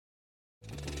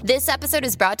This episode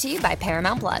is brought to you by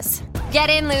Paramount Plus.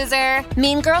 Get in, loser!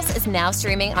 Mean Girls is now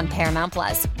streaming on Paramount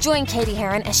Plus. Join Katie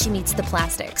Heron as she meets the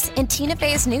plastics in Tina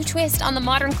Fey's new twist on the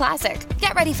modern classic.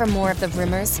 Get ready for more of the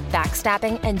rumors,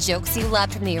 backstabbing, and jokes you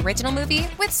loved from the original movie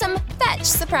with some fetch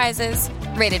surprises.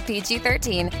 Rated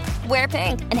PG-13. Wear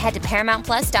pink and head to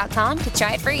ParamountPlus.com to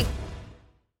try it free.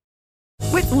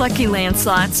 With Lucky Land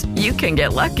Slots, you can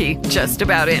get lucky just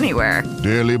about anywhere.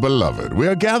 Dearly beloved, we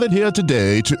are gathered here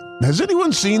today to... Has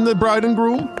anyone seen the bride and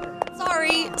groom?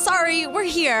 Sorry, we're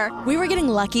here. We were getting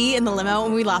lucky in the limo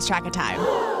and we lost track of time.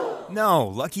 No,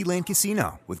 Lucky Land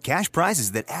Casino, with cash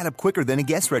prizes that add up quicker than a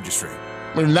guest registry.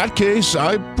 In that case,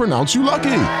 I pronounce you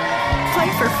lucky.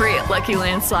 Play for free at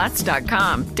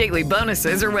LuckyLandSlots.com. Daily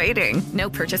bonuses are waiting. No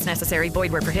purchase necessary.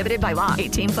 Void where prohibited by law.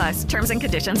 18+. Terms and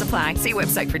conditions apply. See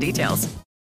website for details.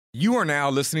 You are now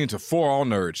listening to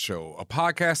ForAllNerds Show, a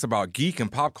podcast about geek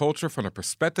and pop culture from the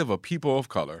perspective of people of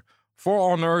color.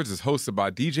 ForAllNerds is hosted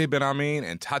by DJ Benha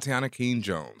and Tatiana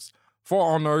Jones.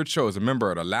 ForAllNerds Show is a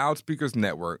member of the Loudspeakers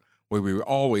Network, where we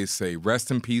always say rest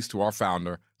in peace to our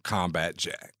founder, Combat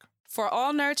Jack.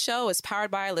 ForAllNerds Show is powered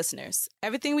by our listeners.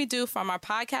 Everything we do, from our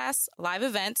podcasts, live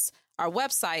events, our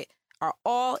website, are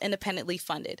all independently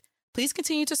funded. Please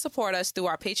continue to support us through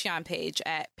our Patreon page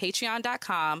at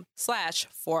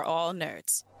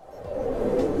patreon.com/ForAllNerds.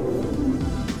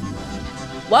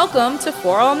 Welcome to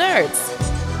ForAllNerds.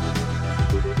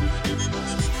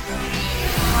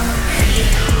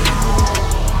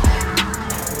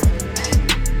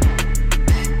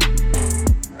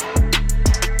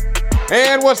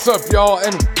 And what's up, y'all,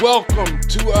 and welcome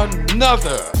to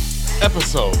another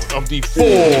episode of the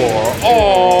For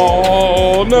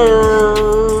All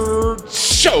Nerds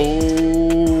Show.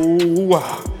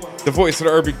 The voice of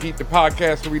the urban geek, the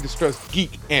podcast where we discuss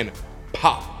geek and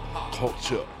pop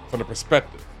culture from the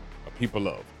perspective of people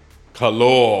of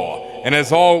color. And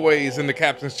as always, in the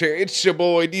captain's chair, it's your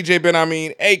boy, DJ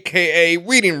Benha, a.k.a.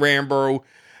 Reading Rambo,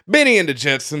 Benny and the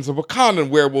Jetsons, a Wakandan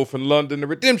werewolf in London, the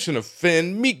redemption of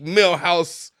Finn, Meek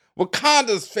Millhouse,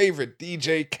 Wakanda's favorite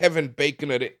DJ, Kevin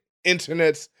Bacon of the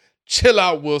internet's chill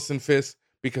out Wilson Fisk,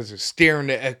 because you're staring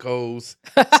at echoes,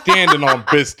 standing on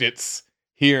biscuits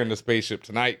here in the spaceship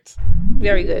tonight.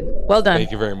 Very good. Well done. Thank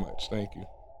you very much. Thank you.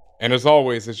 And as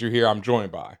always, as you hear, I'm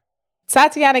joined by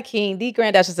Tatiana King, the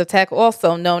Grand Duchess of Tech,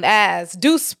 also known as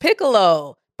Deuce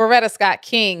Piccolo, Beretta Scott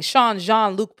King, Sean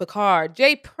Jean-Luc Picard,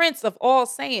 Jay Prince of All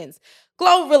Saiyans,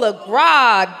 Glorilla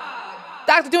Grodd,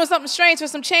 Doctor Doing Something Strange for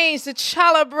Some Change,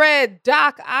 T'Challa Bread,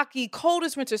 Doc Aki,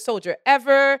 Coldest Winter Soldier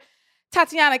Ever,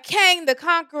 Tatiana Kang, the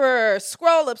Conqueror,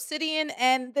 Skrull Obsidian,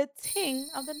 and the Ting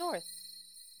of the North.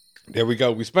 There we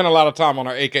go. We spent a lot of time on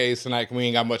our AKAs tonight, and we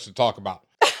ain't got much to talk about.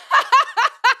 If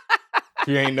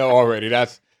you ain't know already,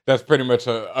 that's pretty much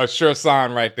a sure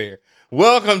sign right there.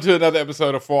 Welcome to another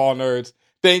episode of For All Nerds.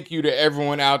 Thank you to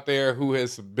everyone out there who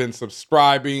has been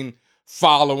subscribing,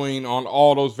 following on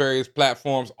all those various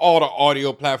platforms, all the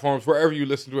audio platforms, wherever you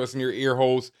listen to us in your ear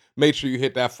holes. Make sure you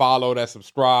hit that follow, that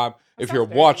subscribe. If you're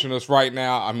watching us right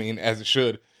now, I mean, as it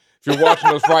should. If you're watching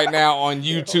us right now on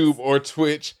YouTube or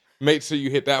Twitch, make sure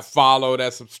you hit that follow,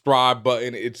 that subscribe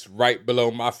button. It's right below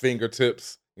my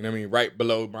fingertips. You know what I mean? Right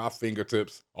below my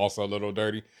fingertips. Also a little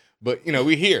dirty. But, you know,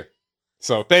 we're here.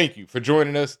 So thank you for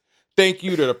joining us. Thank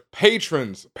you to the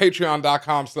patrons,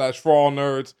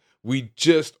 patreon.com/ForAllNerds. We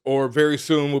just, or very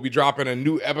soon, will be dropping a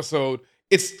new episode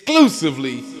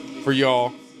exclusively for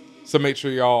y'all. So make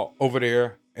sure y'all over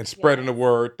there and spreading the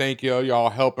word. Thank you. Y'all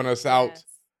helping us out.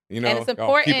 You know, and it's y'all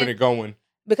important keeping it going.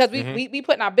 Because we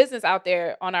putting our business out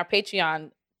there on our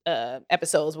Patreon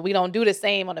episodes, but we don't do the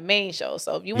same on the main show.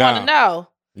 So if you want to know,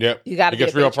 yep, you got to. It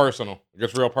gets real personal. It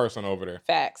gets real personal over there.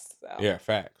 Facts. So. Yeah,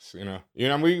 facts. You know,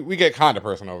 we get kind of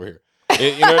personal over here.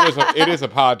 It is a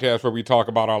podcast where we talk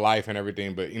about our life and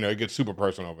everything, but it gets super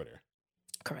personal over there.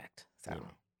 Correct. So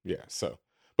yeah. So,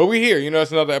 but we here.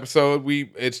 It's another episode.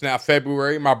 It's now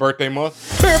February, my birthday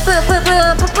month,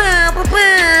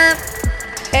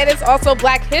 and it's also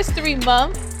Black History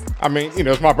Month. I mean,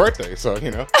 it's my birthday, so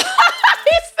He said,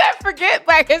 "Forget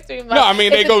Black History Month." No, I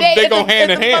mean they go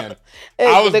hand in hand.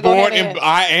 I was born in.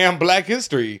 I am Black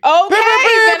History. Okay,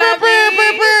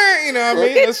 you know what I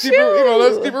mean? Let's keep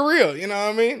it real. You know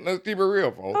what I mean? Let's keep it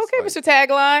real, folks. Okay, Mr.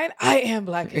 Tagline. I am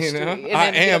Black History. I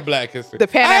am Black History. The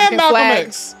Pan-African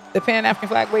flag. The Pan-African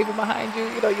flag waving behind you.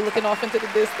 You're looking off into the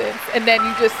distance, and then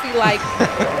you just see like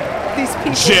these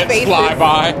people's faces. Fly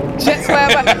by. Jets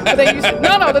fly by. But then you see,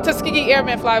 the Tuskegee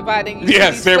Airmen fly by. Then you see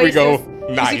these we go.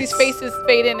 Nice. You see these faces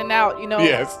fade in and out.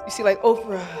 Yes. You see like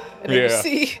Oprah, and then you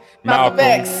see Malcolm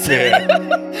X. Yeah.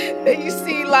 Then you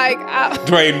see like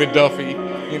Dwayne McDuffie.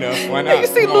 Why not? And you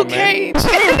see Luke Cage. And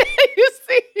then you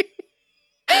see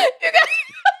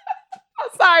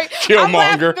Killmonger.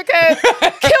 laughing because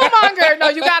Killmonger. No,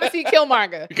 you got to see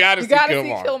Killmonger. You gotta see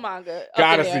Killmonger.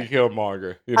 Gotta see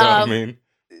Killmonger. You know what I mean?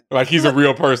 Like he's a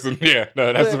real person. Yeah,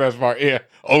 no, that's the best part. Yeah,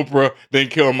 Oprah, then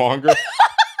Killmonger.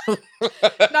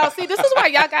 No, see, this is why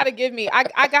y'all gotta give me.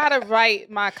 I gotta write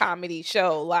my comedy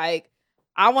show. Like,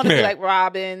 I want to be like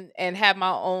Robin and have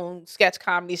my own sketch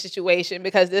comedy situation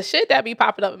because the shit that be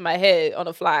popping up in my head on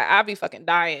the fly, I be fucking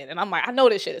dying, and I'm like, I know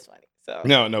this shit is funny. So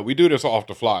No, we do this off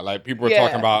the fly. Like people were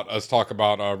talking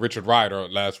about Richard Rider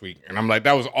last week, and I'm like,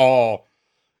 that was all.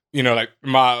 You know, like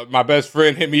my best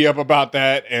friend hit me up about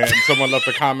that, and someone left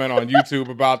a comment on YouTube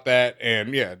about that,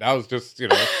 and yeah, that was just I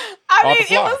mean,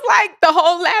 it was like the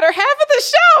whole latter half of the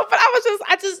show, but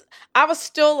I was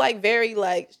still like very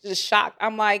like just shocked.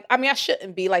 I'm like, I mean, I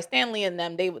shouldn't be like Stanley and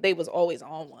them. They was always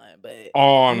on one, but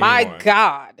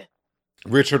God,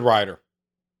 Richard Rider,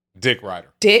 Dick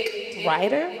Rider.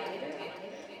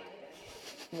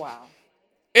 Wow.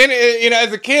 And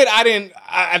as a kid,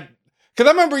 because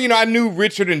I remember, I knew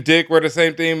Richard and Dick were the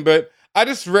same thing, but I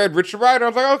just read Richard Rider. I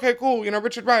was like, okay, cool,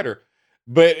 Richard Rider.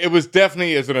 But it was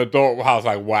definitely as an adult, I was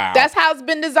like, wow. That's how it's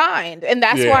been designed. And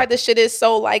that's why this shit is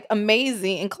so like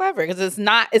amazing and clever. Because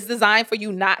it's designed for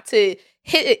you not to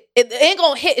hit it. It ain't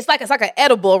gonna hit. It's like an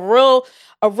edible,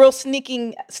 a real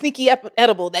sneaky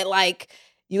edible that like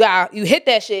you hit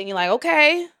that shit and you're like,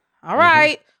 okay, all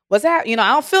right. What's that? I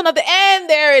don't feel nothing. And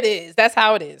there it is. That's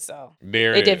how it is. So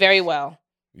they did very well.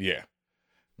 Yeah.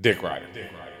 Dick Rider.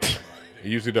 He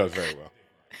usually does very well.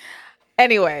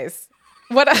 Anyways,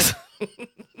 what else?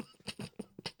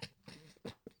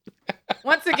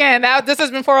 Once again, this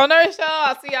has been ForAllNerds Show.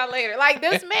 I'll see y'all later. Like,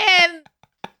 this man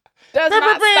does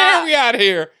not stop we out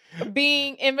here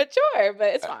being immature, but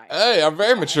it's fine. Hey, I'm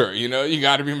very mature. You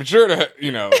got to be mature to,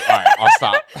 all right, I'll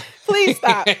stop. Please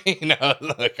stop.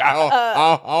 Look,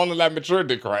 I only like mature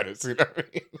Dick Riders. You know what I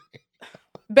mean?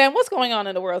 Ben, what's going on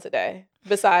in the world today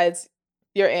besides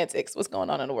your antics? What's going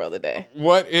on in the world today?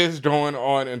 What is going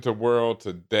on in the world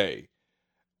today?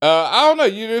 I don't know.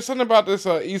 There's something about this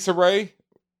Issa Rae.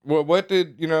 What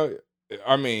did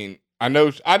I mean, I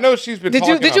know she's been. Did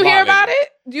you hear about it?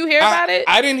 Did you hear about it?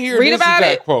 I didn't hear this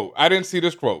exact quote. I didn't see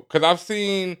this quote because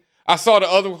I saw the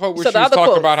other quote where she was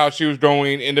talking about how she was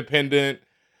going independent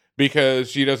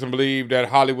because she doesn't believe that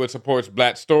Hollywood supports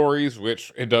black stories,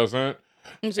 which it doesn't.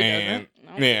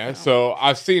 So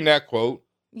I've seen that quote.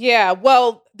 Yeah,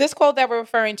 well, this quote that we're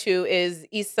referring to is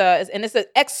Issa, and it's an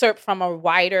excerpt from a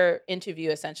wider interview,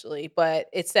 essentially. But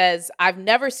it says, "I've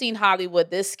never seen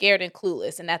Hollywood this scared and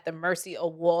clueless and at the mercy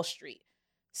of Wall Street,"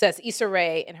 says Issa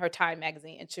Rae in her Time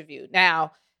magazine interview.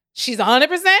 Now, she's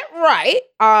 100% right.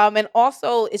 And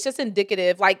also, it's just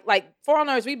indicative. Like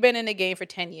ForAllNerds, we've been in the game for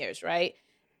 10 years, right?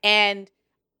 And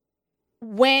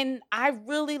when I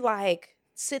really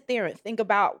sit there and think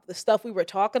about the stuff we were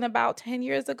talking about 10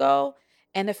 years ago,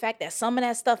 and the fact that some of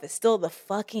that stuff is still the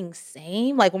fucking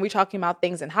same, like when we're talking about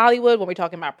things in Hollywood, when we're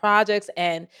talking about projects,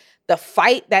 and the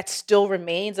fight that still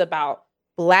remains about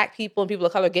Black people and people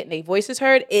of color getting their voices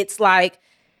heard, it's like,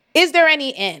 is there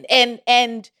any end?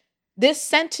 And this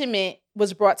sentiment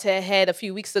was brought to a head a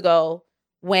few weeks ago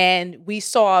when we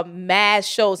saw mass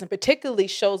shows, and particularly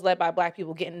shows led by Black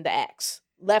people, getting the axe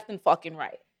left and fucking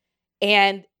right.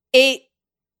 And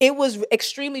it was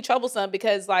extremely troublesome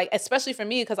because, especially for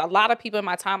me, because a lot of people in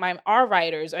my timeline are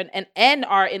writers and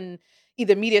are in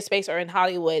either media space or in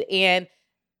Hollywood. And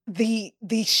the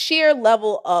sheer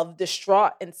level of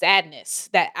distraught and sadness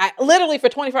that I literally for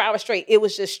 24 hours straight, it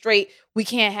was just straight, we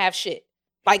can't have shit.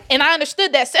 And I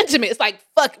understood that sentiment. It's like,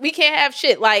 fuck, we can't have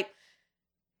shit.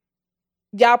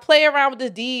 Y'all play around with the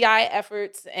DEI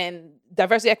efforts and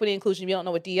diversity, equity, inclusion. You don't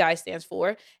know what DEI stands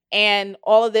for. And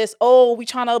all of this, we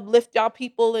trying to uplift y'all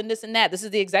people and this and that. This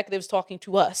is the executives talking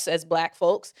to us as Black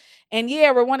folks. And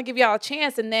yeah, we want to give y'all a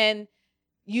chance. And then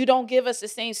you don't give us the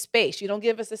same space. You don't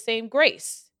give us the same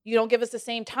grace. You don't give us the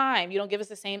same time. You don't give us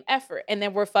the same effort. And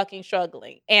then we're fucking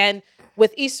struggling. And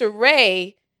with Issa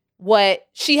Rae, what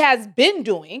she has been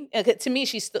doing, to me,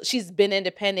 she's been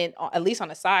independent, at least on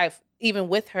the side, even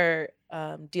with her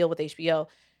deal with HBO.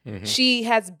 Mm-hmm. She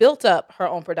has built up her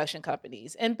own production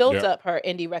companies and built up her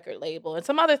indie record label and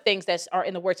some other things that are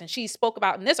in the works. And she spoke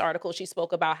about in this article, she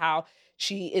spoke about how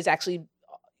she is actually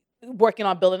working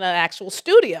on building an actual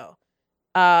studio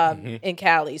in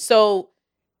Cali. So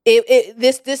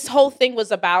this whole thing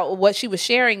was about, what she was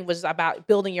sharing was about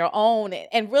building your own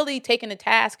and really taking the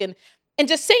task and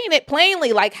just saying it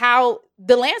plainly, like how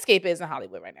the landscape is in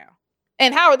Hollywood right now.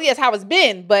 And how it's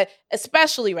been, but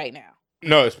especially right now.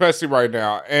 No, especially right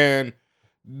now. And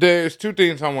there's two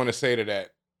things I want to say to that.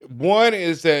 One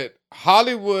is that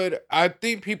Hollywood, I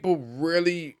think people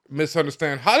really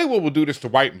misunderstand. Hollywood will do this to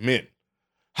white men.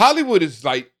 Hollywood is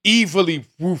like evilly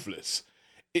ruthless.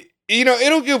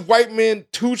 It'll give white men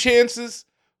 2 chances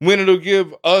when it'll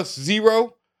give us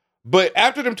 0. But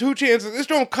after them 2 chances, it's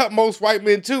don't cut most white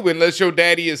men too, unless your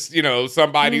daddy is,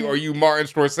 somebody, or you Martin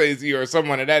Scorsese or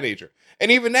someone of that nature.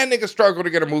 And even that nigga struggle to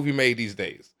get a movie made these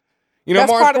days. That's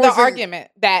Martin part of the Scorsese,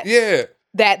 argument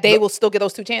that they will still get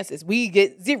those 2 chances. We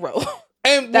get 0.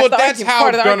 And that's how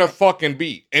it's gonna fucking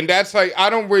be. And that's like,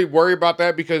 I don't really worry about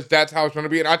that because that's how it's gonna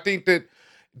be. And I think that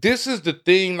this is the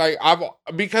thing, like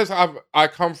I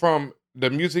come from the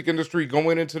music industry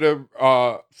going into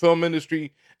the film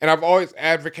industry, and I've always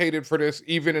advocated for this,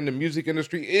 even in the music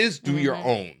industry, is do your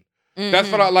own.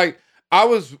 That's what I like. I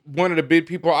was one of the big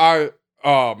people I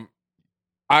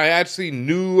actually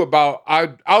knew about.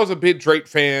 I was a big Drake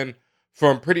fan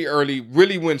from pretty early,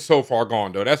 really when So Far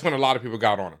Gone, though. That's when a lot of people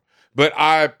got on him. But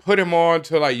I put him on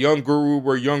to like Young Guru,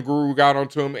 where Young Guru got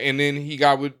onto him, and then he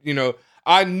got with,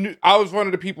 I was one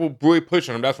of the people really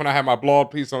pushing him. That's when I had my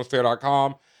blog piece on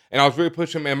Stare.com, and I was really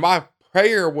pushing him. And my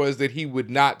prayer was that he would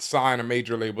not sign a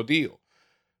major label deal,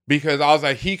 because I was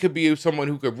like, he could be someone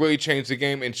who could really change the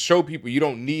game and show people you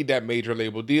don't need that major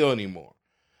label deal anymore.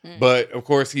 But of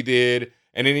course he did.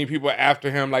 And any people after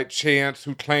him, like Chance,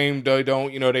 who claimed they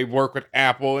don't, they work with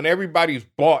Apple, and everybody's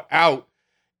bought out.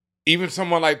 Even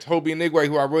someone like Toby Nigwe,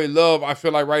 who I really love, I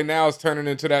feel like right now is turning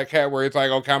into that cat where it's like,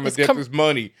 okay, I'm going to get this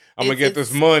money. I'm going to get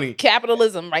this money.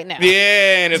 Capitalism right now.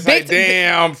 Yeah, and it's big, like,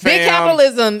 damn, fam. Big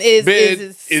capitalism is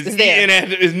there.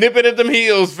 Is nipping at them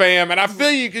heels, fam. And I feel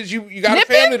you because you got a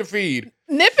family to feed.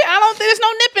 Nipping? I don't think there's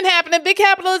no nipping happening. Big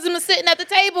capitalism is sitting at the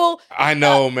table. I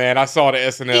know, man. I saw the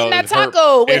SNL. Eating that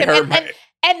taco with him.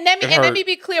 And let me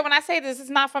be clear. When I say this,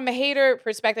 it's not from a hater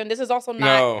perspective. And this is also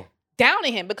not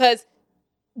downing him, because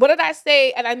what did I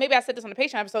say? And maybe I said this on the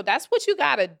Patreon episode. That's what you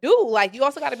got to do. Like, you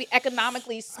also got to be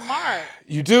economically smart.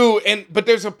 You do. But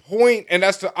there's a point, and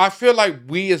I feel like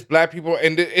we as Black people,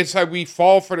 and it's like we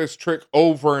fall for this trick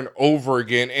over and over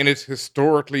again, and it's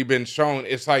historically been shown.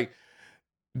 It's like,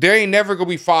 there ain't never going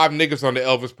to be 5 niggas on the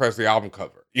Elvis Presley album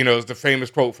cover. It's the famous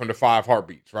quote from the 5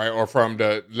 Heartbeats, right? Or from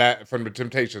the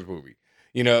Temptations movie.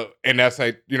 And that's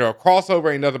like, a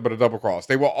crossover ain't nothing but a double cross.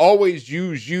 They will always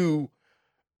use you,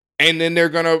 and then they're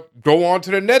going to go on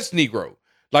to the next Negro.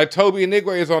 Like Toby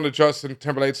Nigwe is on the Justin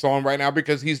Timberlake song right now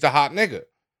because he's the hot nigga.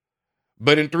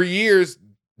 But in 3 years,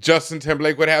 Justin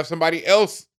Timberlake would have somebody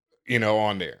else,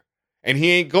 on there. And he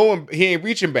ain't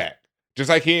reaching back. Just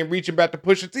like he ain't reaching back to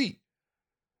Pusha T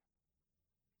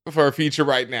for a feature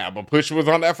right now. But Pusha was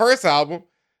on that first album.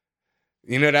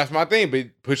 That's my thing.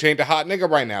 But Pusha ain't the hot nigga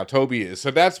right now. Toby is. So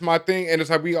that's my thing. And it's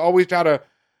like, we always try to,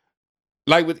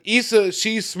 like with Issa,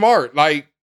 she's smart. Like,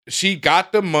 she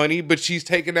got the money, but she's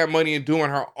taking that money and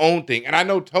doing her own thing. And I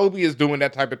know Toby is doing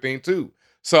that type of thing too.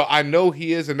 So I know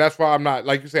he is. And that's why I'm not,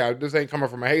 like you say, this ain't coming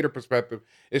from a hater perspective.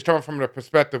 It's coming from the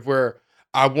perspective where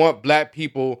I want Black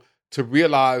people to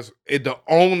realize the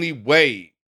only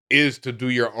way is to do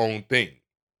your own thing.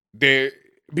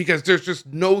 Because there's just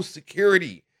no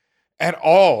security at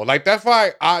all. Like, that's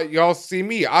why y'all see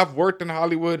me. I've worked in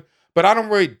Hollywood, but I don't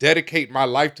really dedicate my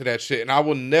life to that shit. And I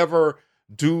will never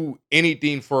do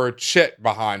anything for a check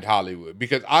behind Hollywood,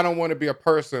 because I don't want to be a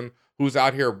person who's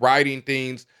out here writing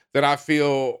things that I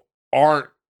feel aren't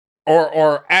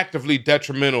or actively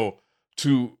detrimental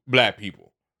to Black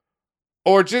people.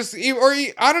 I'll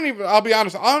be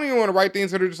honest, I don't even want to write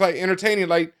things that are just like entertaining.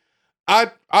 Like,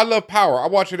 I love Power. I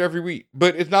watch it every week,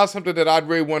 but it's not something that I'd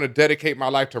really want to dedicate my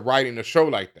life to writing a show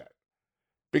like that,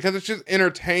 because it's just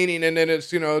entertaining. And then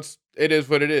it is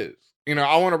what it is.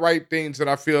 I want to write things that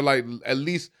I feel like, at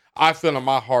least I feel in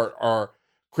my heart, are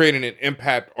creating an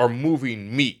impact or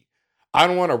moving me. I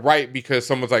don't want to write because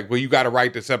someone's like, well, you got to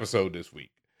write this episode this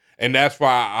week. And that's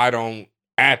why I don't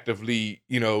actively,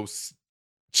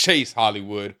 chase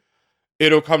Hollywood.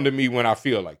 It'll come to me when I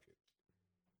feel like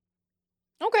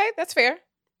it. Okay, that's fair.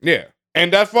 Yeah.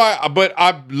 And that's why, but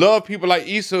I love people like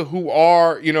Issa who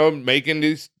are, making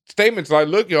these statements like,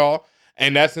 look, y'all,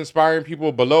 and that's inspiring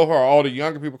people below her, all the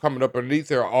younger people coming up underneath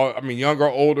her, younger,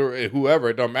 older, whoever,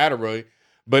 it don't matter really.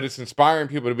 But it's inspiring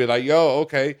people to be like, yo,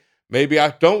 okay, maybe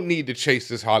I don't need to chase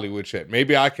this Hollywood check.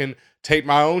 Maybe I can take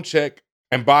my own check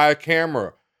and buy a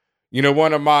camera.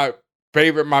 One of my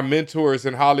mentors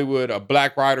in Hollywood, a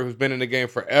Black writer who's been in the game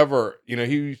forever,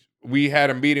 we had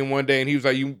a meeting one day and he was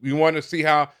like, you want to see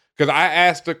how, because I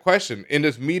asked a question in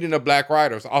this meeting of Black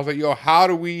writers. I was like, yo, how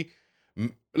do we,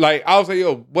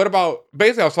 what about,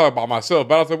 basically I was talking about myself,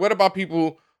 but I was like, what about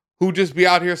people who just be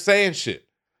out here saying shit,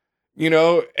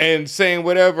 and saying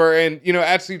whatever, and,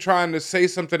 actually trying to say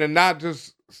something and not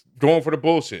just going for the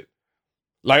bullshit.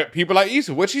 Like people like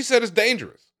Issa, what she said is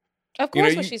dangerous. Of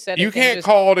course, what she said is you can't dangerous.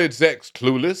 call the execs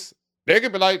clueless. They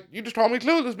could be like, you just called me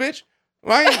clueless, bitch.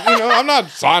 Right? I'm not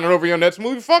signing over your next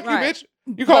movie. Fuck you, bitch.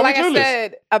 You call me clueless. Like I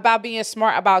said, about being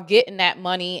smart about getting that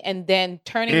money and then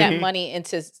turning that money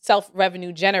into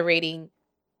self-revenue generating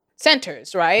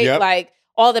centers, right? Yep. Like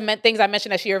all the things I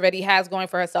mentioned that she already has going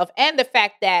for herself. And the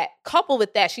fact that coupled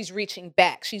with that, she's reaching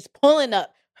back. She's pulling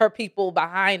up her people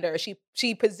behind her.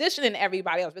 She positioning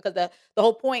everybody else, because the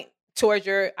whole point towards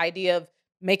your idea of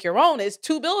make your own is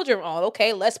to build your own.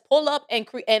 Okay, let's pull up and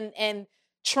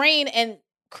train and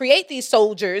create these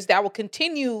soldiers that will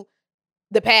continue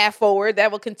the path forward,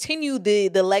 that will continue the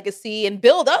legacy and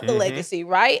build up the legacy,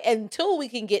 right? Until we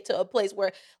can get to a place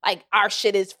where like our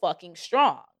shit is fucking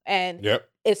strong. And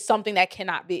it's something that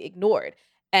cannot be ignored.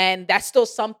 And that's still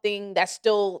something that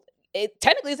it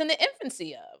technically is in the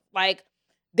infancy of. Like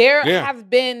there have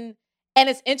been, and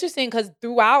it's interesting because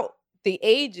throughout the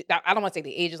age, I don't want to say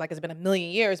the ages like it's been a million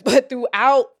years, but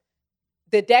throughout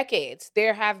the decades,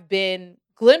 there have been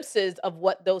glimpses of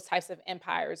what those types of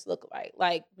empires look like.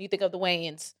 Like you think of the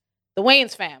Wayans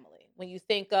family. When you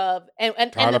think of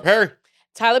Tyler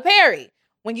Perry.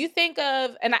 When you think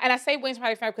of, and I say Wayans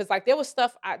family because like there was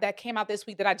stuff that came out this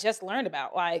week that I just learned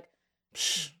about. Like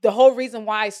the whole reason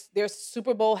why there's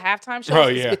Super Bowl halftime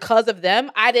shows is because of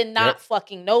them. I did not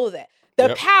fucking know that.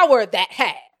 The power that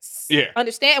has. Yeah.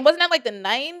 Understand? And wasn't that like the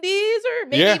 90s or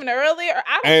maybe even earlier?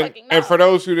 I don't fucking know. And for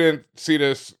those who didn't see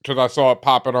this, because I saw it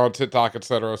popping on TikTok,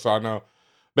 etc., so I know.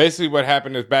 Basically what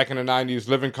happened is back in the 90s,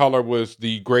 Living Color was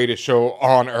the greatest show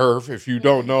on earth. If you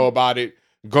don't know about it,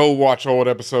 go watch old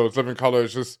episodes. Living Color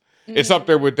is just, it's up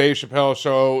there with Dave Chappelle's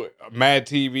show, Mad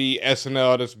TV,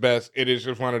 SNL at its best. It is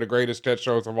just one of the greatest sketch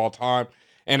shows of all time.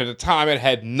 And at the time, it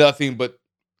had nothing but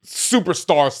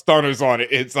superstar stunners on it.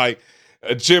 It's like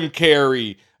Jim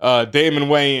Carrey, Damon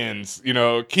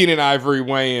Wayans, Keenan Ivory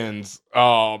Wayans,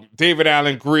 David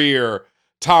Allen Greer,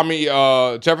 Tommy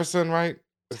Jefferson, right?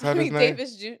 Is that his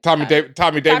name? Tommy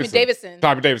Davidson.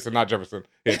 Tommy Davidson, not Jefferson.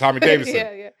 Yeah, Tommy Davidson.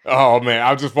 Yeah. Oh man,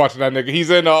 I was just watching that nigga. He's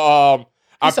in I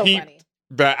peeped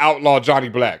the Outlaw Johnny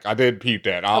Black. I did peep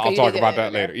that. I'll talk about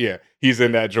that later. Yeah, he's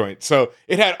in that joint. So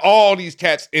it had all these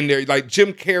cats in there. Like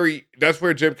Jim Carrey, that's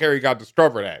where Jim Carrey got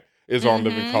discovered at, is on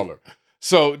Living Color.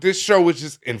 So this show was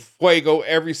just in fuego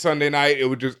every Sunday night. It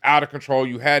was just out of control.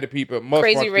 You had the people at must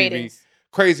watch TV.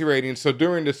 Crazy ratings. So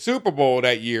during the Super Bowl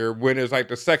that year, when it was like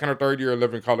the second or third year of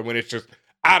Living Color, when it's just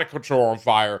out of control on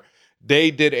fire,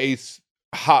 they did a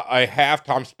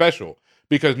halftime special.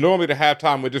 Because normally the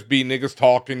halftime would just be niggas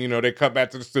talking. They cut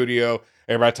back to the studio,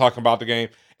 everybody talking about the game.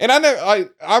 And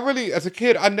I really, as a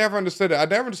kid, I never understood it. I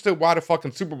never understood why the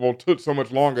fucking Super Bowl took so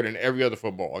much longer than every other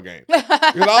football game.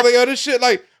 Because all the other shit,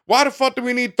 like, why the fuck do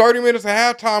we need 30 minutes of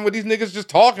halftime with these niggas just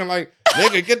talking? Like,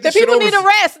 nigga, get this shit over. The people need a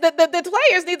rest. The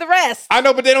players need the rest. I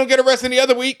know, but they don't get a rest any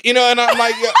other week, and I'm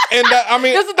like, I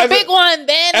mean, this is the big one,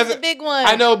 Ben. This is the big one.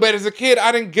 I know, but as a kid,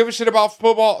 I didn't give a shit about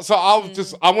football, so I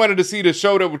was I wanted to see the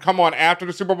show that would come on after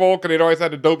the Super Bowl, because they'd always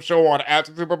had a dope show on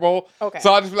after the Super Bowl. Okay.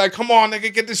 So I'd just be like, come on,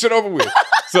 nigga, get this shit over with.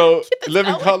 So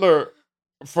Living Color,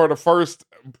 for the first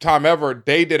time ever,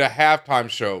 they did a halftime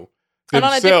show. And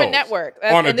on a different network.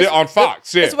 On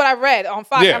Fox, This is what I read on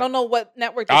Fox. Yeah. I don't know what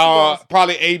network this was.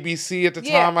 Probably ABC at the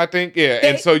time, I think. Yeah.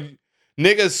 And so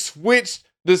niggas switched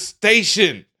the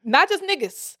station. Not just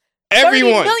niggas.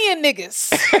 Everyone. 30 million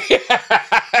niggas.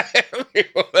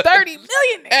 Everyone. 30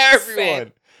 million niggas.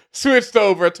 Everyone switched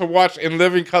over to watch In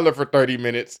Living Color for 30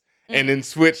 minutes and then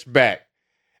switched back.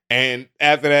 And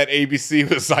after that, ABC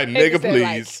was like, nigga,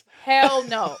 please. Like, hell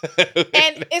no.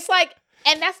 And it's like,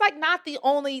 and that's like not the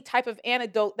only type of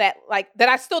anecdote that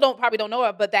I still probably don't know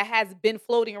of, but that has been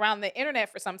floating around the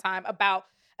internet for some time about,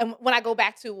 and when I go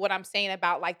back to what I'm saying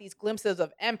about like these glimpses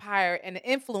of empire and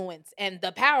influence and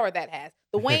the power that has,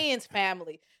 the Wayans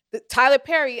family, Tyler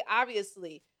Perry,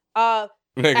 obviously. Hold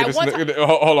on,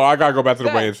 I gotta go back to the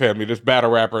Wayans family. This battle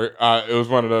rapper, it was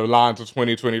one of the lines of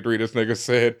 2023. This nigga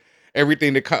said,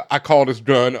 everything that I call this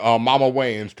gun Mama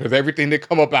Wayans, because everything that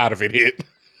come up out of it hit.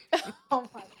 Oh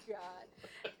my God.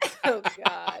 Oh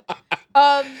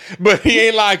God. But he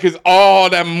ain't like his all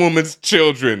that woman's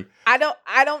children. I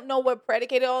don't know what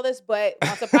predicated all this, but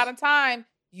once upon a time,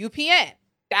 UPN.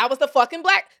 That was the fucking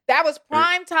that was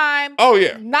prime time. Oh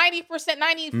yeah. 90%,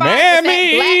 95%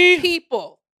 black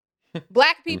people.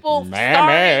 Black people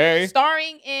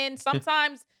starring in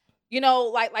sometimes,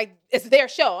 like it's their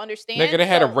show, understand? Nigga, they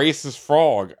had a racist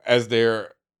frog as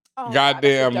their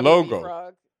goddamn logo.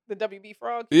 Frog. The WB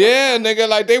frog. Yeah, nigga,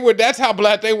 like that's how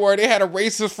black they were. They had a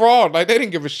racist frog. Like they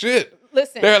didn't give a shit.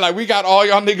 Listen. They're like, we got all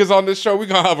y'all niggas on this show. We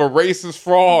gonna have a racist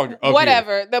frog.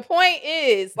 Whatever. The point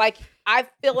is, like, I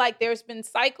feel like there's been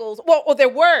cycles. Well, there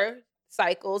were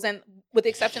cycles, and with the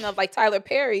exception of like Tyler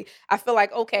Perry, I feel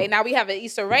like, okay, now we have an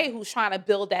Issa Rae who's trying to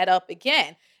build that up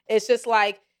again. It's just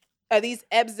like, are these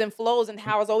ebbs and flows and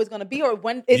how it's always gonna be? Or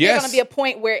when is there gonna be a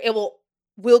point where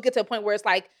we'll get to a point where it's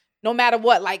like, no matter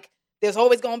what, like, there's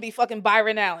always going to be fucking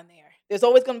Byron Allen there. There's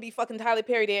always going to be fucking Tyler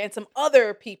Perry there and some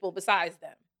other people besides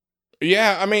them.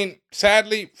 Yeah, I mean,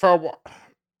 sadly, for a while,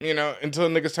 until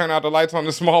niggas turn out the lights on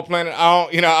the small planet,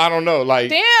 I don't know.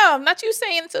 Like, damn, not you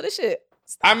saying to the shit.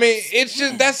 Stop. I mean, it's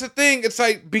just, that's the thing. It's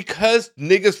like, because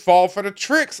niggas fall for the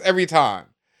tricks every time.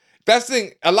 That's the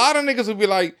thing. A lot of niggas will be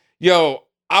like, yo,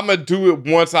 I'm going to do it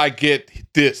once I get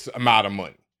this amount of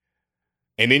money.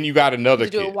 And then you got another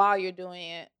kid. You do it while you're doing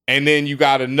it. And then you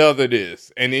got another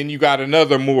this. And then you got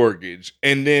another mortgage.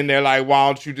 And then they're like, why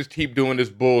don't you just keep doing this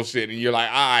bullshit? And you're like,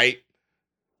 all right.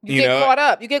 You get caught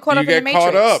up. You get caught up in the matrix.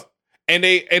 You get caught up.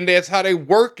 And that's how they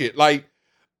work it. Like,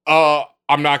 I'm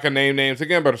not going to name names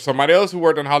again, but somebody else who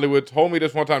worked in Hollywood told me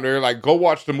this one time. They were like, go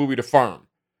watch the movie The Firm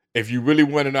if you really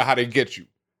want to know how they get you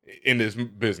in this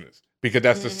business. Because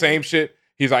that's the same shit.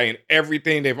 He's like, in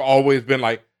everything, they've always been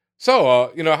like,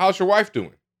 so, how's your wife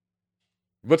doing?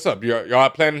 What's up? Y'all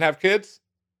planning to have kids?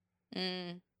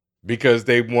 Because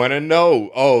they want to know.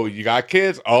 Oh, you got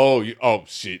kids? Oh,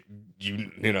 shit.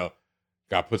 You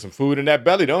got to put some food in that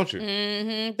belly, don't you?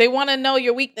 Mm-hmm. They want to know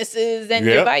your weaknesses and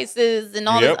your vices and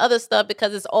all this other stuff,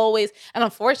 because it's always, and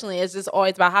unfortunately, it's just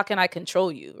always about how can I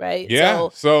control you, right? Yeah.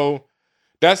 So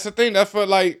that's the thing. That's what,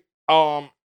 like, and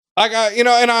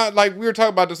I, like, we were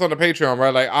talking about this on the Patreon,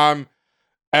 right? Like, I'm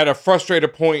at a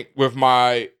frustrated point with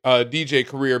my DJ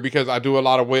career because I do a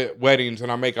lot of weddings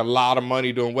and I make a lot of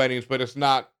money doing weddings, but it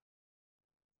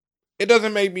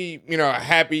doesn't make me,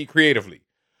 happy creatively.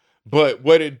 But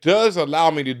what it does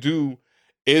allow me to do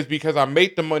is, because I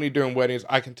make the money during weddings,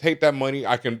 I can take that money,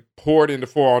 I can pour it into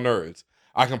ForAllNerds.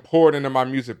 I can pour it into my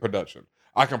music production.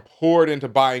 I can pour it into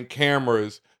buying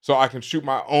cameras so I can shoot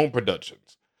my own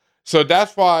productions. So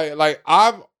that's why, like,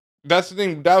 that's the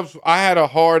thing. I had a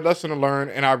hard lesson to learn,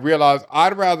 and I realized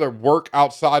I'd rather work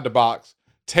outside the box,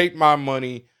 take my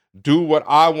money, do what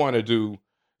I want to do,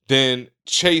 than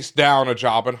chase down a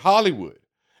job in Hollywood.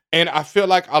 And I feel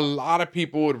like a lot of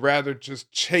people would rather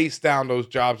just chase down those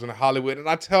jobs in Hollywood. And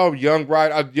I tell young,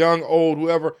 old,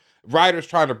 whoever, writers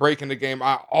trying to break in the game,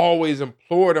 I always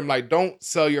implore them, like, don't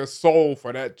sell your soul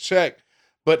for that check.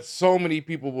 But so many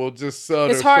people will just sell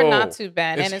their soul. It's hard not to,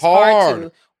 Ben. And it's hard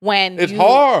to when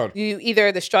you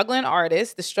either the struggling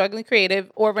artist, the struggling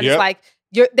creative, or when it's like,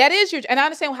 and I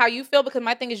understand how you feel, because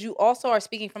my thing is, you also are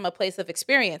speaking from a place of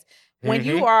experience. When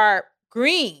you are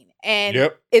green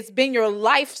and it's been your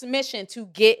life's mission to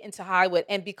get into Hollywood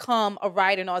and become a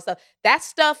writer and all that stuff, that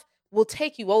stuff will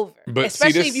take you over, but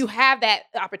especially if you have that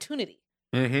opportunity.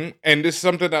 And this is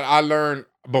something that I learned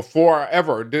before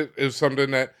this is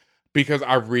something that, because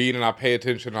I read and I pay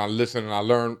attention and I listen and I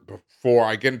learn before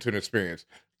I get into an experience.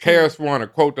 KRS-One, a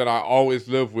quote that I always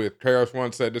live with.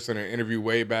 KRS-One said this in an interview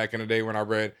way back in the day when I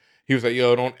read. He was like,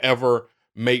 yo, don't ever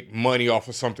make money off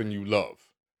of something you love.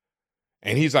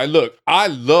 And he's like, look, I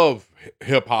love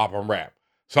hip hop and rap,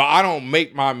 so I don't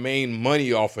make my main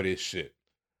money off of this shit.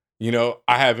 I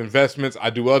have investments. I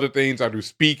do other things. I do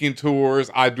speaking tours.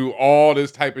 I do all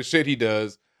this type of shit he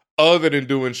does other than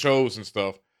doing shows and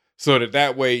stuff, so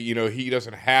that way, he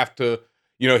doesn't have to,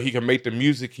 he can make the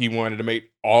music he wanted to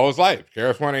make all his life.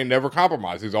 KRS-One ain't never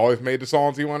compromised. He's always made the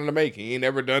songs he wanted to make. He ain't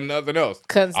never done nothing else.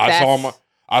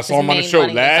 I saw him on the show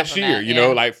last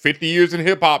year, like 50 years in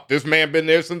hip hop. This man been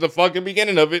there since the fucking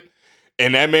beginning of it.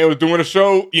 And that man was doing a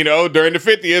show, during the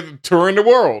 50th, touring the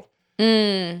world.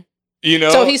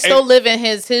 So he's still living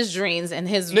his dreams and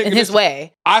his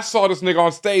way. I saw this nigga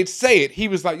on stage say it. He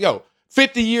was like, yo,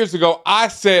 50 years ago, I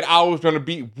said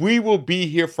we will be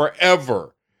here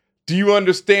forever. Do you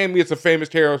understand me? It's a famous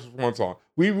KRS-One song.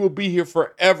 We will be here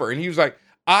forever. And he was like,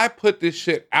 I put this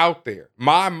shit out there.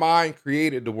 My mind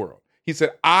created the world. He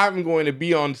said, I'm going to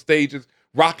be on stages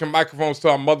rocking microphones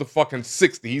till I'm motherfucking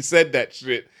 60. He said that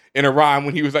shit in a rhyme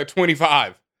when he was like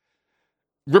 25.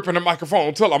 Ripping the microphone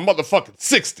until I'm motherfucking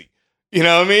 60. You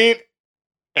know what I mean?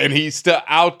 And he's still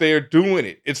out there doing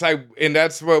it. It's like, and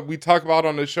that's what we talk about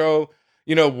on the show.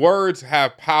 Words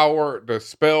have power. The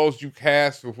spells you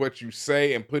cast with what you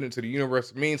say and put into the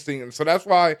universe means things. And so that's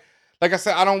why, like I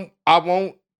said, I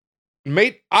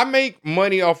make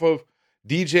money off of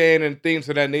DJing and things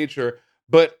of that nature,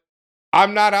 but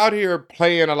I'm not out here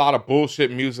playing a lot of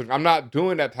bullshit music. I'm not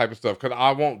doing that type of stuff because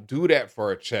I won't do that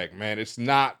for a check, man. It's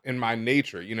not in my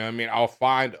nature. You know what I mean? I'll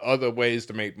find other ways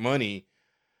to make money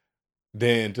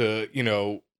than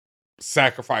to,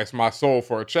 sacrifice my soul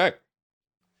for a check.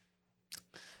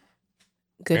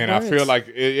 Good and words. I feel like,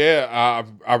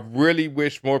 I really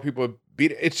wish more people would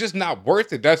beat it. It's just not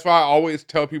worth it. That's why I always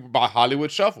tell people about Hollywood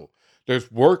Shuffle.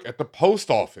 There's work at the post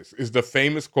office is the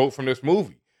famous quote from this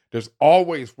movie. There's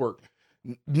always work.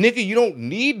 Nigga, you don't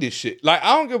need this shit. Like,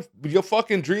 I don't give your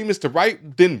fucking dream is to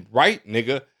write, then write,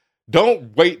 nigga.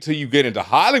 Don't wait till you get into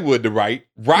Hollywood to write.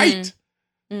 Write.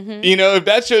 Mm-hmm. If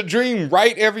that's your dream,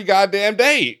 write every goddamn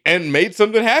day and make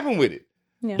something happen with it.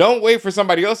 Yeah. Don't wait for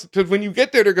somebody else, because when you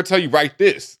get there, they're going to tell you, write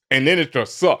this, and then it's going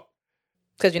to suck.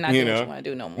 Because you're not doing what you want to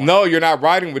do no more. No, you're not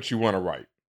writing what you want to write.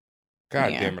 God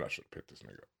damn it, I should have picked this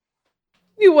nigga.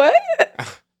 You what?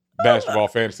 Basketball,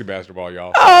 fantasy basketball,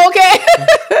 y'all. Oh, okay.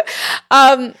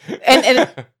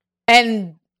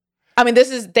 And I mean,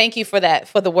 thank you for that,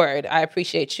 for the word. I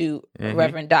appreciate you,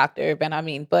 Reverend Dr.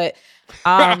 Benha. But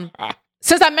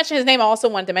since I mentioned his name, I also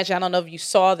wanted to mention, I don't know if you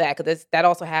saw that, because that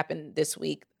also happened this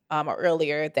week or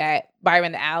earlier, that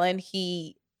Byron Allen,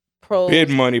 he Big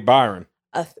money Byron.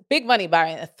 a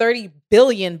 $30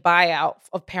 billion buyout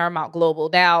of Paramount Global.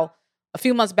 Now, a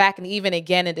few months back, and even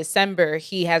again in December,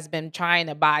 he has been trying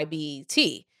to buy BET.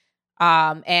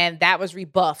 And that was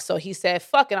rebuffed. So he said,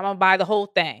 fuck it, I'm going to buy the whole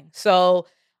thing. So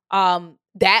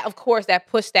that, of course, that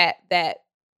pushed that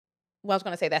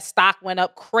stock went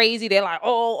up crazy. They're like,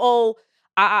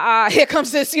 here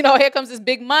comes this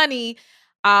big money.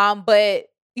 But,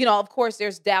 of course,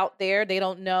 there's doubt there. They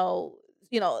don't know,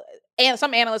 and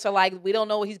some analysts are like, we don't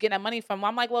know where he's getting that money from.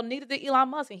 I'm like, well, neither did Elon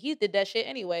Musk, and he did that shit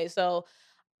anyway. So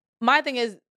my thing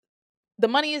is, the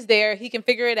money is there. He can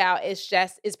figure it out. It's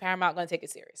just, is Paramount going to take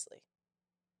it seriously?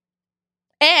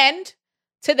 And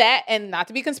to that, and not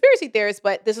to be conspiracy theorists,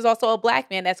 but this is also a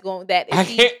black man that's going,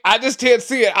 I just can't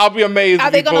see it. I'll be amazed. Are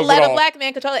they going to let a black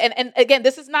man control it? And again,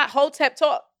 this is not Hotep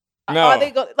talk. No. Are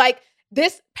they going, like,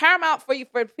 this Paramount, for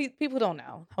people who don't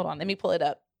know, hold on, let me pull it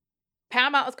up.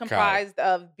 Paramount is comprised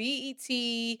of BET,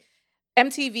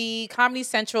 MTV, Comedy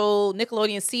Central,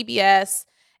 Nickelodeon, CBS,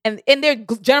 and in their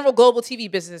general global TV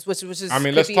business, which is,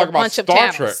 let's talk about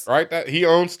Star Trek, right? That he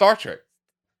owns Star Trek,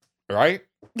 right?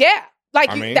 Yeah,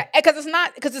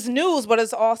 because it's news, but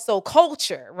it's also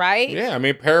culture, right? Yeah,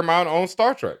 Paramount owns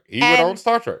Star Trek. He would own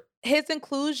Star Trek. His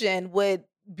inclusion would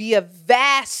be a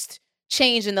vast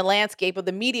change in the landscape of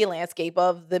the media landscape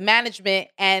of the management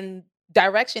and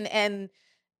direction and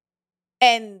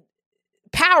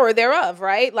power thereof,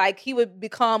 right? Like, he would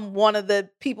become one of the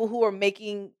people who are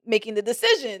making the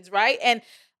decisions, right? And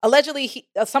allegedly,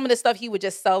 some of the stuff he would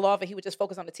just sell off and he would just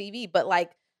focus on the TV. But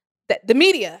like the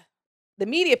media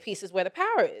piece is where the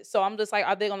power is. So I'm just like,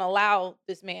 are they going to allow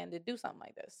this man to do something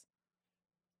like this?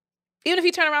 Even if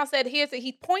he turned around and said,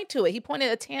 he'd point to it. He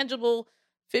pointed a tangible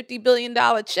 $50 billion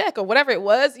check or whatever it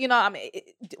was.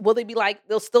 Will they be like,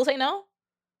 they'll still say no?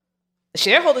 The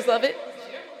shareholders love it.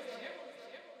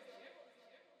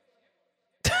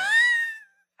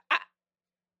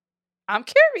 I'm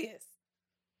curious.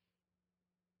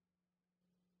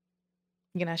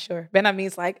 You're not sure. Benha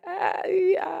means like,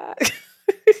 yeah.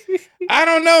 I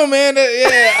don't know, man.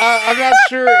 I'm not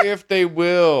sure if they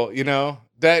will.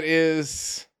 That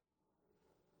is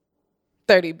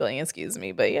 $30 billion. Excuse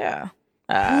me, but yeah.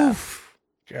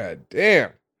 God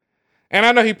damn. And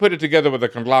I know he put it together with a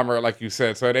conglomerate, like you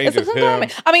said, so it ain't just him.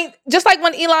 Just like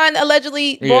when Elon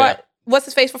allegedly bought what's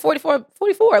his face for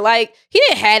 44. Like, he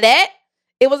didn't have that.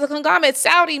 It was a conglomerate,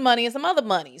 Saudi money and some other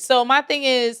money. So my thing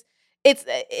is, it's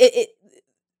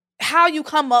how you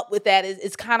come up with that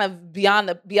is kind of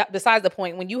besides the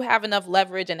point. When you have enough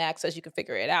leverage and access, you can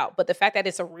figure it out. But the fact that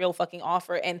it's a real fucking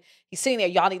offer and he's sitting there,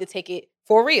 y'all need to take it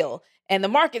for real. And the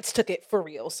markets took it for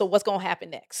real. So what's going to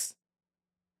happen next?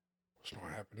 What's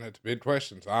going to happen? That's big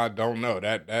questions. I don't know.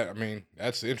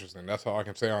 That's interesting. That's all I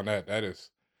can say on that.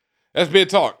 That's big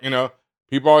talk,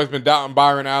 People always been doubting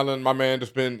Byron Allen. My man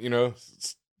just been,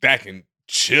 stacking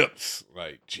chips.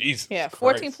 Like, Jesus. Yeah,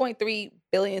 14.3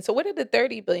 billion. So where did the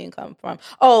 30 billion come from?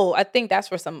 Oh, I think that's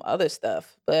for some other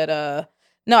stuff. But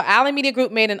no, Allen Media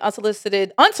Group made an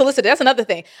unsolicited. That's another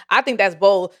thing. I think that's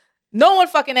bold. No one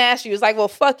fucking asked you. It's like, well,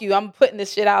 fuck you. I'm putting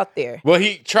this shit out there. Well,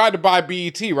 he tried to buy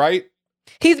BET, right?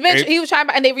 He was trying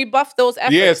to, and they rebuffed those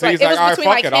efforts. Yeah, so he's it was like, between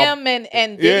like him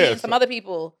and Diddy and some other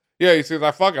people. Yeah, he says,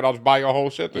 fuck it, I'll just buy your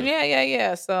whole shit then.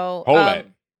 Yeah. So hold that.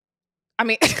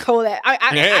 Hold that.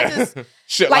 I just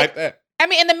shit like that.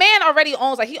 And the man already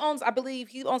owns, I believe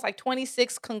he owns like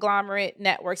 26 conglomerate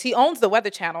networks. He owns the Weather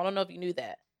Channel. I don't know if you knew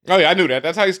that. Oh yeah, I knew that.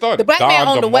 That's how he started. The black man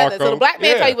Don owned the weather, so the DeMarco. black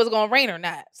man Yeah. tell you what's going to rain or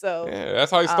not. So Yeah,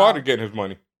 that's how he started getting his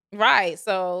money. right.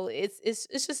 So it's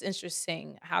just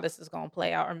interesting how this is going to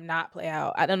play out or not play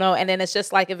out. I don't know. And then it's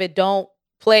just like if it don't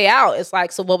play out, it's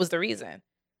like, so what was the reason?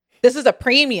 This is a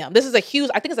premium. This is a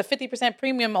huge, I think it's a 50%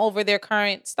 premium over their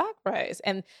current stock price.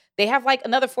 And they have like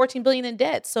another $14 billion in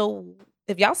debt. So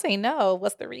if y'all say no,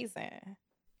 what's the reason?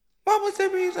 What was the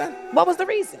reason? What was the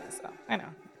reason? So I know.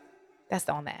 That's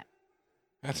on that.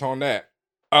 That's on that.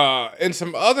 In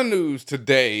some other news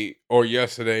today or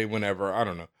yesterday, whenever, I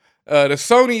don't know. The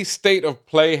Sony State of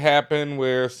Play happened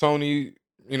where Sony,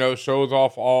 shows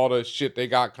off all the shit they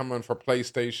got coming for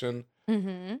PlayStation.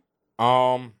 Mm-hmm.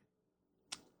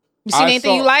 You seen I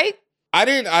anything you like? I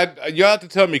didn't. You have to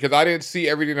tell me because I didn't see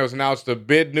everything that was announced. The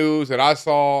big news that I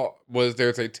saw was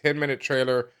there's a 10-minute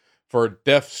trailer for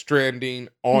Death Stranding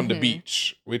on the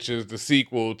Beach, which is the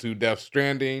sequel to Death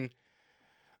Stranding.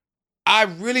 I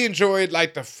really enjoyed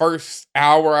like the first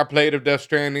hour I played of Death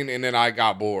Stranding, and then I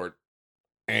got bored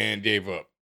and gave up.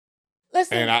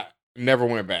 Listen, and I never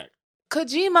went back.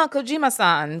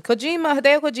 Kojima-san,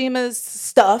 Hideo Kojima's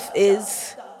stuff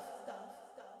is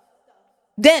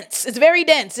dense. It's very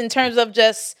dense in terms of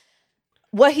just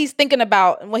what he's thinking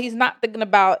about and what he's not thinking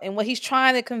about and what he's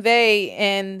trying to convey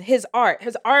in his art.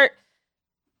 His art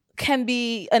can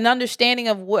be an understanding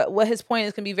of what his point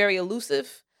is, can be very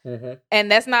elusive. Mm-hmm. And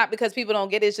that's not because people don't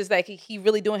get it. It's just like he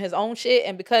really doing his own shit.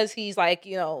 And because he's like,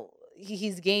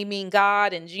 he's gaming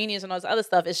God and genius and all this other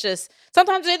stuff. It's just,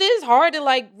 sometimes it is hard to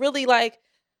like really like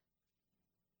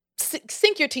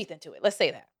sink your teeth into it. Let's say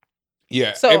that.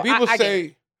 Yeah. So and people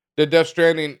say the Death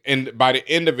Stranding, and by the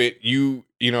end of it,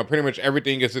 pretty much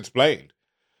everything is explained.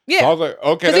 Yeah. So I was like,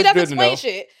 okay, that's good to know.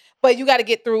 Shit, but you got to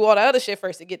get through all the other shit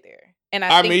first to get there. And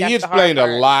I think he explained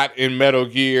a lot in Metal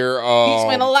Gear. He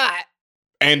explained a lot.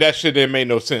 And that shit didn't make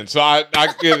no sense. So I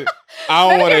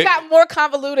don't want to. Got more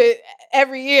convoluted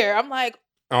every year. I'm like,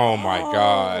 oh my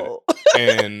God.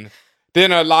 And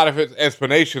then a lot of his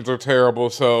explanations are terrible.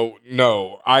 So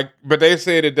no, but they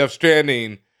say that Death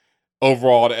Stranding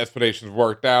overall the explanations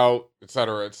worked out, et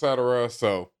cetera, et cetera.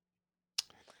 So,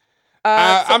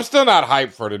 I'm still not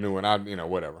hyped for the new one.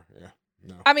 Whatever. Yeah.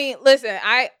 No. I mean, listen,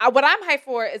 what I'm hyped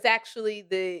for is actually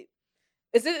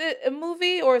is it a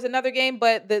movie or is it another game?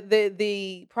 But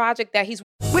the project that he's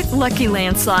With Lucky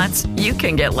Land Slots, you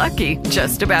can get lucky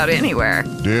just about anywhere.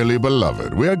 Dearly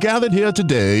beloved, we are gathered here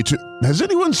today to... Has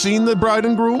anyone seen the bride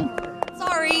and groom?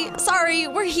 Sorry,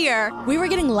 we're here. We were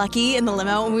getting lucky in the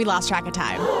limo and we lost track of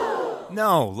time.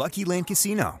 No, Lucky Land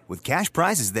Casino, with cash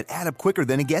prizes that add up quicker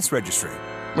than a guest registry.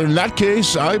 In that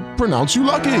case, I pronounce you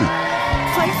lucky.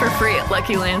 Play for free at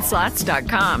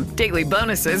LuckyLandSlots.com. Daily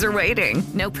bonuses are waiting.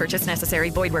 No purchase necessary.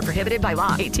 Void where prohibited by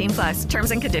law. 18+.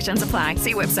 Terms and conditions apply.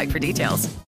 See website for details.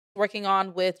 Working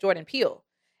on with Jordan Peele,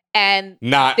 and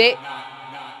not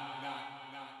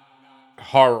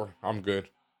horror. I'm good.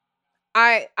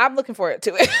 I'm looking forward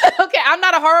to it. Okay, I'm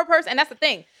not a horror person, and that's the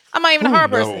thing. I'm not even a horror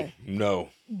person. No.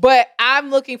 But I'm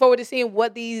looking forward to seeing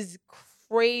what these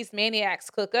crazed maniacs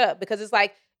cook up, because it's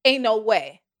like, ain't no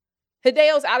way.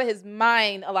 Hideo's out of his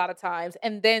mind a lot of times,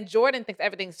 and then Jordan thinks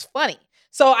everything's funny.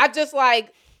 So I just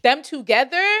like them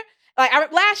together.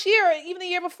 Like last year, or even the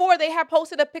year before, they had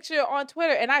posted a picture on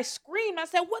Twitter, and I screamed. I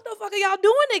said, "What the fuck are y'all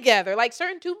doing together? Like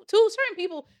certain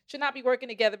people should not be working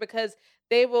together because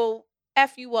they will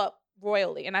F you up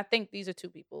royally." And I think these are two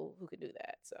people who could do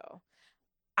that. So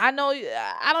I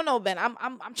don't know, Ben.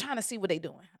 I'm trying to see what they're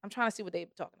doing. I'm trying to see what they're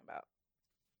talking about.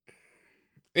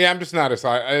 Yeah, I'm just not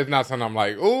excited. It's not something I'm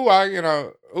like, what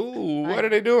are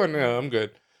they doing? No, I'm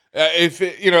good.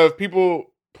 If people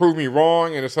prove me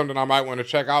wrong and it's something I might want to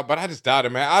check out, but I just doubt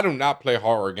it, man. I do not play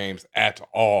horror games at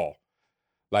all.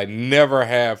 Like, never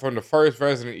have. From the first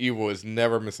Resident Evil, it's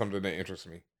never been something that interests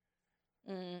me.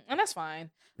 And that's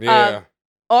fine. Yeah.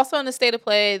 Also in the state of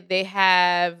play, they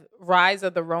have Rise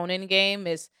of the Ronin game.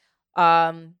 Is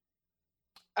I'm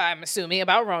assuming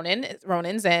about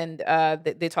Ronins, and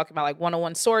they talk about like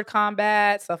 101 sword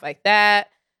combat, stuff like that.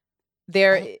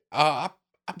 I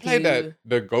played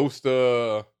the Ghost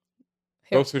of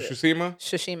Tsushima.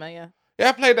 Tsushima, yeah. Yeah,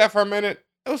 I played that for a minute.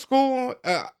 It was cool.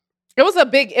 It was a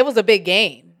big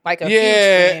game, like a huge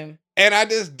game. And I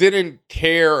just didn't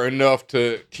care enough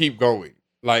to keep going.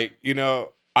 Like,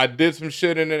 I did some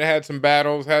shit in it, had some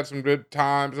battles, had some good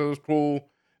times. It was cool.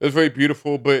 It was very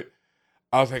beautiful, but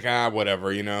I was like,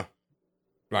 whatever,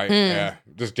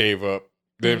 just gave up.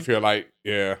 Didn't feel like,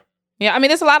 yeah. Yeah, I mean,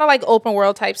 there's a lot of like open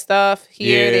world type stuff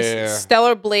here. Yeah. There's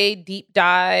Stellar Blade Deep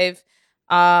Dive,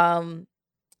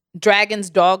 Dragon's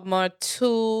Dogma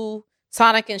 2,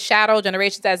 Sonic and Shadow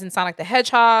Generations, as in Sonic the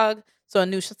Hedgehog, So a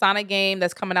new Sonic game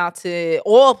that's coming out to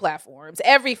all platforms,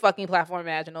 every fucking platform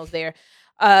imaginable's there.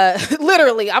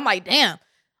 Literally, I'm like, damn.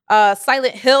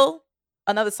 Silent Hill,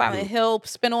 another Silent Hill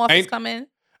spinoff is coming.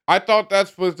 I thought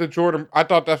that's what I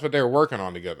thought that's what they were working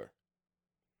on together.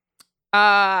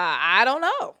 I don't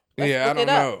know. I don't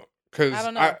know. Cause I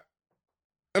don't know.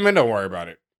 I mean, don't worry about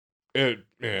it.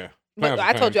 But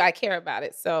I told you I care about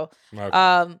it. So,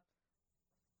 okay.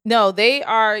 No, they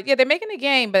are. Yeah, they're making a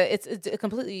game, but it's a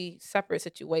completely separate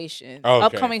situation. Okay.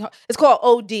 Upcoming. It's called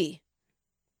OD.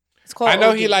 It's called. I know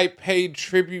OD. he like paid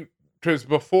tribute because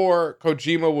before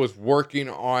Kojima was working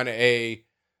on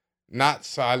not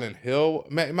Silent Hill.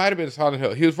 It might have been Silent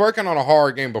Hill. He was working on a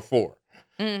horror game before.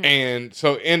 Mm-hmm. And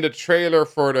so in the trailer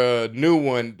for the new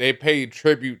one, they paid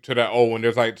tribute to that old one.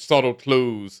 There's like subtle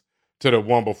clues to the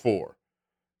one before.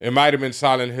 It might have been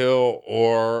Silent Hill,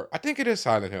 or I think it is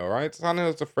Silent Hill, right? Silent Hill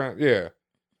is the friend. Yeah,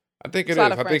 I think it is.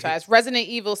 Not a franchise. Resident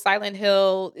Evil, Silent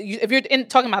Hill. If you're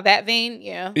talking about that vein,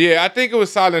 yeah. Yeah, I think it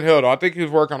was Silent Hill though. I think he was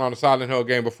working on a Silent Hill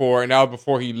game before, and that was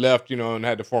before he left, and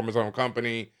had to form his own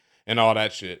company and all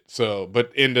that shit. So,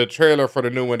 but in the trailer for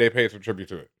the new one, they paid some tribute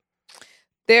to it.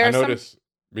 I know this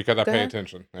because I pay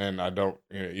attention, and I don't,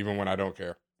 even when I don't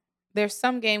care. There's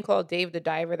some game called Dave the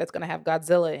Diver that's gonna have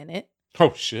Godzilla in it.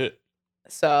 Oh shit!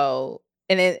 So,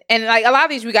 and like a lot of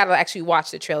these, we gotta actually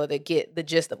watch the trailer to get the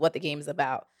gist of what the game is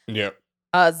about. Yep.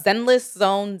 Zenless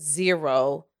Zone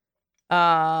Zero.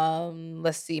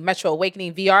 Let's see, Metro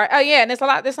Awakening VR. Oh yeah, and there's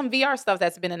some VR stuff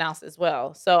that's been announced as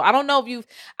well. So I don't know if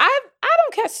I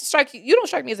don't strike you. You don't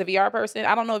strike me as a VR person.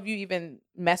 I don't know if you even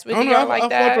mess with VR like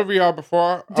that. I've worked with VR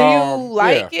before. Do you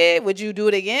like it? Would you do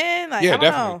it again? Like, yeah, I don't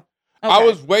definitely. know. Okay. I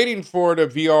was waiting for the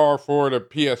VR for the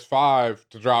PS5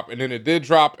 to drop, and then it did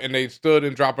drop, and they still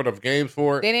didn't drop enough games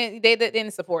for it. They didn't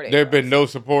support it. There's been no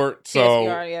support, so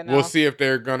PSVR, we'll see if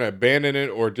they're gonna abandon it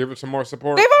or give it some more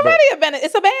support. They've already abandoned.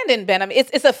 It's abandoned, Ben. I mean,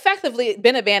 it's effectively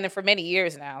been abandoned for many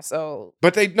years now. So,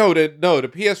 but the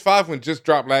PS5 one just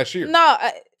dropped last year. No,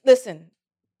 listen.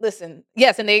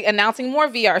 Yes, and they announcing more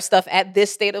VR stuff at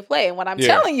this State of Play. And what I'm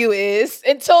telling you is,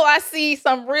 until I see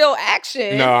some real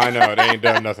action. No, I know they ain't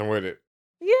done nothing with it.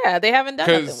 Yeah, they haven't done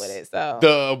nothing with it. So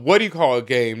the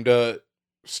game, the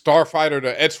Starfighter,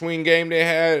 the X-Wing game they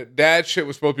had, that shit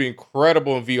was supposed to be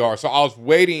incredible in VR. So I was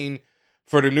waiting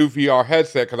for the new VR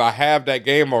headset because I have that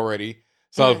game already.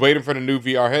 So I was waiting for the new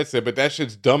VR headset, but that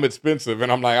shit's dumb expensive,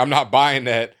 and I'm like, I'm not buying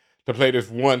that to play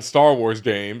this one Star Wars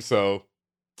game. So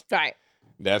right.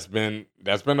 That's been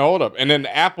the hold up. And then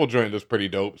the Apple joint is pretty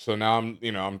dope. So now I'm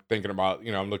thinking about,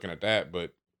 I'm looking at that.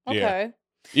 But yeah,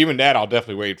 even that I'll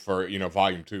definitely wait for,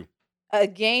 volume 2. A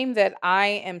game that I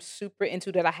am super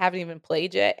into that I haven't even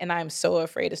played yet, and I'm so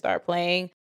afraid to start playing,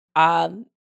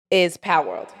 is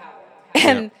Palworld.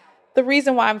 And the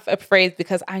reason why I'm afraid is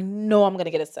because I know I'm gonna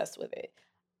get obsessed with it.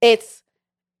 It's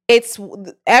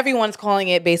everyone's calling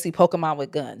it basically Pokemon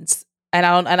with guns. And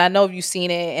I know you've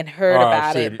seen it and heard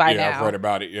about it by now. Yeah, I've heard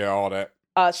about it. Yeah, all that.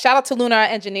 Shout out to Luna, our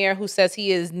engineer, who says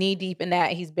he is knee deep in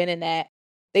that. He's been in that.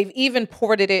 They've even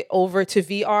ported it over to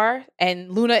VR.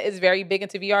 And Luna is very big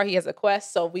into VR. He has a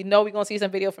Quest, so we know we're going to see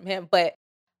some video from him. But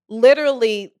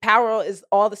literally, Power is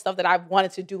all the stuff that I've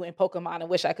wanted to do in Pokemon and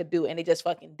wish I could do. And they just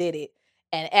fucking did it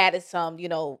and added some,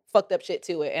 fucked up shit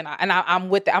to it. And I'm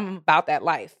with it. I'm about that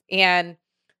life. And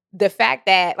the fact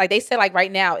that, like they said, like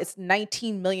right now, it's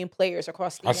 19 million players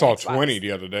across the I saw 20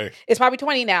 the other day. It's probably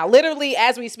 20 now. Literally,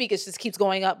 as we speak, it just keeps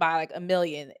going up by like a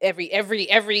million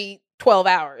every 12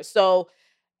 hours. So,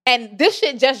 and this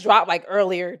shit just dropped like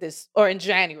earlier in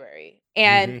January.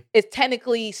 And it's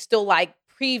technically still like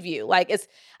preview. Like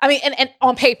and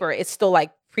on paper, it's still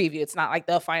like preview. It's not like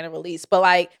the final release. But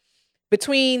like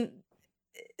between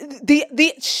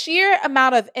the sheer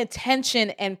amount of attention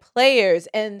and players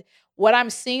and what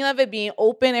I'm seeing of it being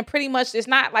open and pretty much there's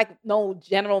not like no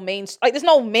general there's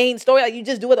no main story. Like you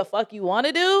just do what the fuck you want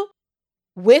to do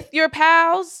with your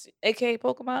pals, aka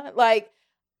Pokemon. Like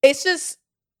it just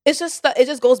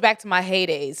goes back to my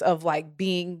heydays of like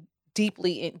being deep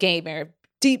gamer,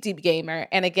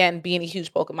 and again being a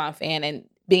huge Pokemon fan and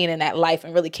being in that life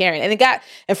and really caring.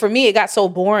 And for me it got so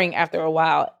boring after a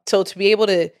while. So to be able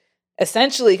to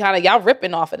essentially kind of y'all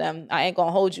ripping off of them, I ain't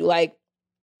gonna hold you like.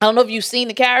 I don't know if you've seen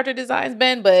the character designs,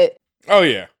 Ben, but oh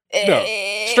yeah, no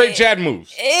straight Jad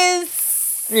moves.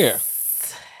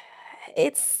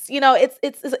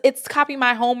 It's copy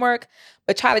my homework,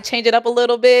 but try to change it up a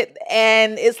little bit,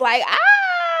 and it's like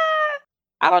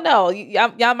I don't know.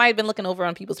 Y'all might have been looking over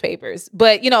on people's papers,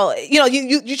 but you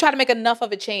try to make enough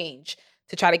of a change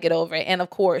to try to get over it, and of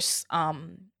course, the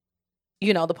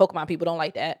Pokemon people don't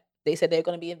like that. they said they're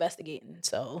going to be investigating.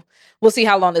 So we'll see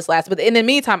how long this lasts. But in the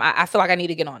meantime, I feel like I need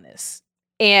to get on this.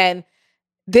 And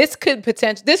this could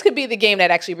be the game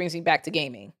that actually brings me back to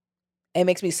gaming. It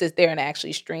makes me sit there and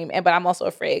actually stream. But I'm also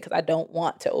afraid because I don't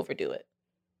want to overdo it.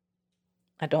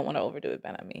 I don't want to overdo it,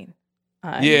 Ben. I mean,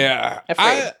 I'm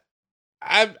afraid.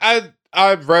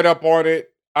 I've read up on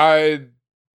it. I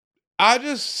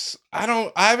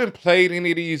haven't played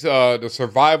any of these the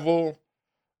survival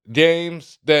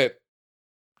games that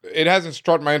it hasn't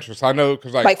struck my interest. I know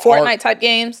because like Fortnite type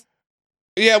games.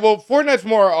 Yeah, well, Fortnite's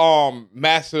more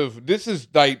massive. This is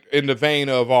like in the vein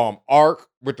of Ark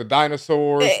with the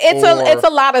dinosaurs. It's a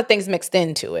lot of things mixed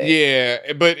into it.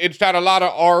 Yeah, but it's got a lot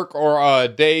of Ark or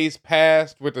Days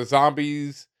Past with the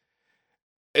zombies.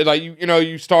 Like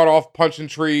you start off punching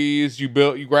trees. You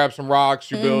grab some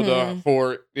rocks. You build a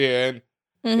fort. Yeah,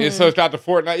 and so it's got the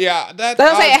Fortnite. Yeah, that's. So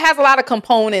it has a lot of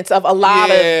components of a lot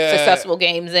of successful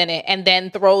games in it, and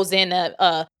then throws in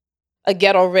a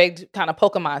ghetto rigged kind of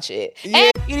Pokemon shit.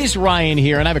 Yeah. It is Ryan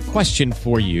here, and I have a question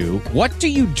for you. What do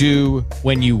you do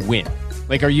when you win?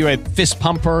 Like, are you a fist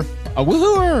pumper, a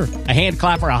woohooer, a hand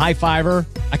clapper, a high fiver?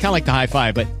 I kind of like the high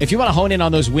five, but if you want to hone in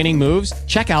on those winning moves,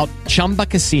 check out Chumba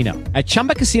Casino. At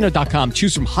ChumbaCasino.com,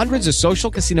 choose from hundreds of social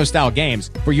casino style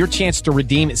games for your chance to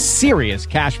redeem serious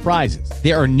cash prizes.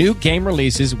 There are new game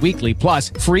releases weekly, plus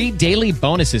free daily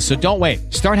bonuses. So don't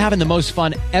wait. Start having the most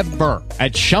fun ever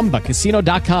at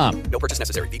ChumbaCasino.com. No purchase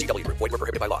necessary. VGW. Void where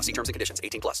prohibited by law. See terms and conditions.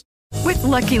 18+. With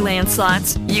Lucky Land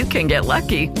Slots, you can get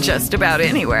lucky just about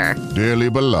anywhere. Dearly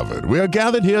beloved, we are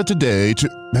gathered here today to...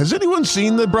 Has anyone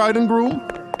seen the bride and groom?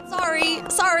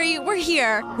 Sorry, we're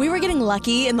here. We were getting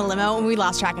lucky in the limo and we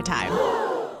lost track of time.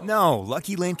 No,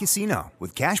 Lucky Land Casino,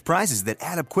 with cash prizes that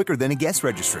add up quicker than a guest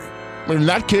registry. In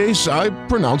that case, I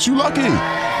pronounce you lucky.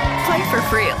 Play for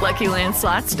free at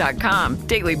LuckyLandSlots.com.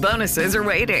 Daily bonuses are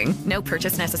waiting. No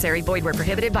purchase necessary. Void where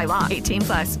prohibited by law.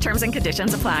 18+. Terms and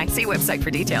conditions apply. See website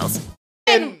for details.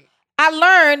 And I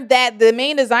learned that the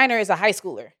main designer is a high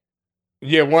schooler.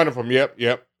 Yeah, one of them.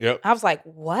 Yep. I was like,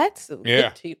 what?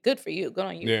 Yeah. Good for you. Good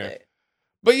on you. Yeah.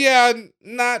 But yeah,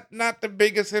 not the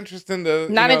biggest interest in the...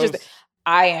 Not interested.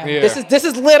 I am. Yeah. This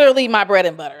is literally my bread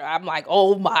and butter. I'm like,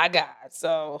 oh my God.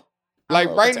 So... Like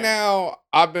right now,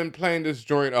 I've been playing this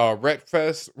joint,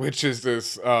 Wreckfest, which is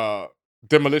this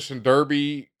demolition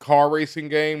derby car racing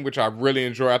game, which I really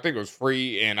enjoy. I think it was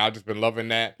free, and I've just been loving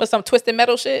that. But some Twisted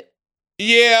Metal shit?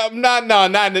 Yeah, not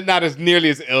as nearly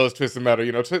as ill as Twisted Metal.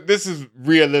 This is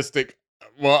realistic.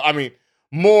 Well, I mean,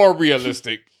 more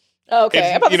realistic.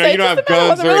 Okay. You don't have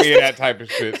guns or any of that type of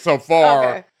shit. So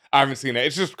far, I haven't seen that.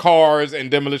 It's just cars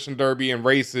and demolition derby and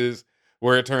races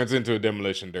where it turns into a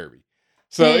demolition derby.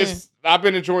 So I've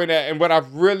been enjoying that, and what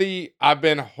I've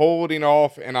been holding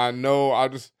off, and I know I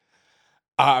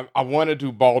want to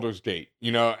do Baldur's Gate,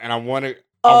 and I want to.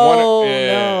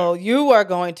 No, you are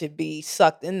going to be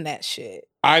sucked in that shit.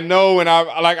 I know, and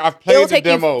I've played It'll the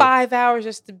demo. It'll take you 5 hours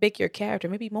just to pick your character,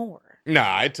 maybe more. Nah,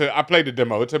 I played the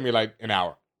demo. It took me like an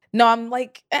hour. No, I'm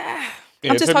like.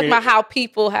 I'm just talking about how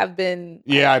people have been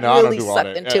I know, really I don't do all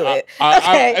sucked that. into it.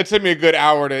 It took me a good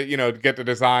hour to, get the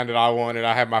design that I wanted.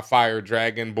 I had my Fire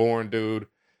Dragonborn dude.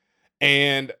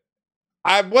 And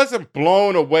I wasn't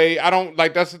blown away.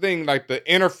 That's the thing, like the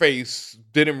interface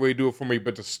didn't really do it for me,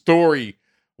 but the story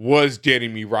was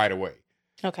getting me right away.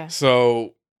 Okay.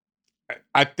 So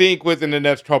I think within the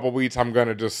next couple of weeks, I'm going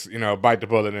to just, bite the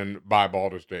bullet and buy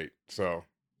Baldur's Gate. So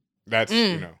that's,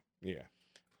 yeah.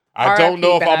 I don't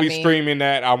know if I'll be streaming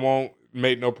that. I won't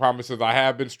make no promises. I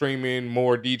have been streaming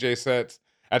more DJ sets.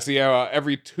 Actually,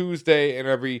 every Tuesday and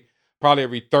probably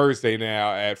every Thursday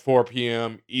now at 4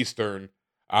 p.m. Eastern,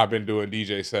 I've been doing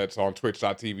DJ sets on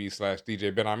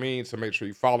twitch.tv/DJ Ben Amin. So make sure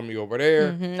you follow me over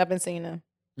there. I've been seeing them.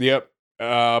 Yep.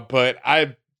 But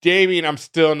gaming, I'm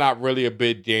still not really a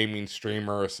big gaming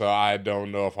streamer, so I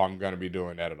don't know if I'm going to be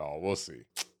doing that at all. We'll see.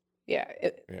 Yeah.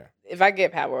 If I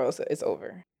get Power, it's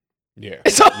over. Yeah,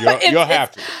 you'll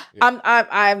have to. Yeah.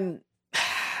 I'm.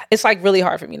 It's like really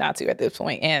hard for me not to at this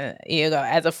point, and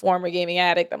as a former gaming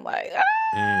addict, I'm like,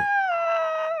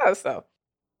 So,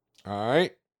 all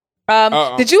right.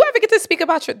 Did you ever get to speak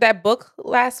about that book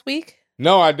last week?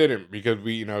 No, I didn't because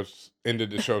we, ended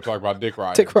the show talking about Dick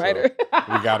Rider. Dick Rider. So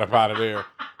we got up out of there.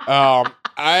 I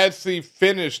actually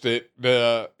finished it.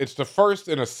 It's the first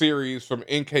in a series from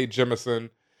N.K. Jemisin,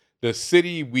 The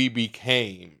City We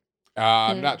Became.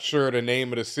 I'm not sure the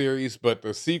name of the series, but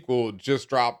the sequel just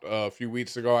dropped a few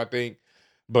weeks ago, I think.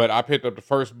 But I picked up the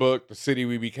first book, The City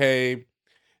We Became.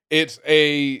 It's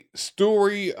a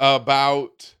story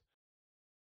about...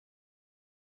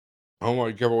 I don't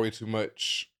want to give away too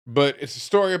much, but it's a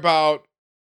story about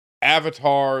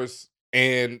avatars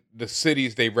and the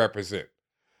cities they represent.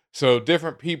 So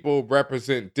different people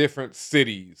represent different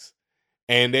cities,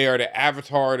 and they are the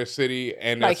avatar of the city.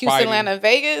 And like Houston, Atlanta,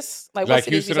 Vegas? Like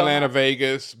Houston, Atlanta,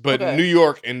 Vegas. But New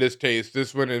York, in this case,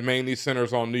 this one is mainly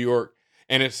centers on New York.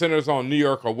 And it centers on New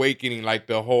York awakening, like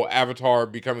the whole avatar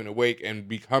becoming awake and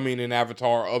becoming an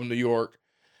avatar of New York.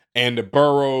 And the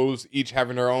boroughs each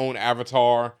having their own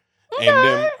avatar. And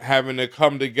them having to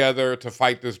come together to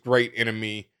fight this great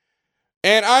enemy.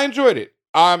 And I enjoyed it.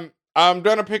 I'm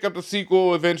gonna pick up the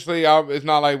sequel eventually. It's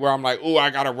not like where I'm like, oh,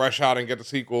 I gotta rush out and get the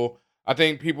sequel. I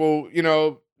think people,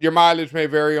 your mileage may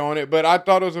vary on it, but I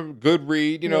thought it was a good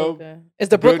read. Is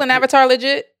the Brooklyn Avatar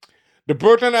legit? The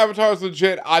Brooklyn Avatar is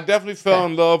legit. I definitely fell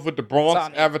in love with the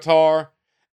Bronx Avatar,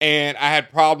 and I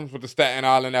had problems with the Staten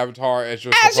Island Avatar as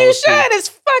you should. It's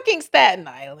fucking Staten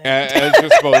Island, as you're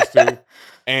supposed to.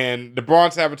 And the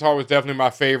Bronx Avatar was definitely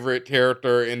my favorite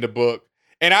character in the book.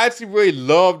 And I actually really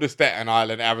loved the Staten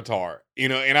Island Avatar,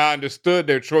 and I understood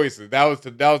their choices. That was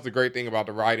the great thing about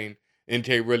the writing. NK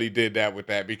really did that with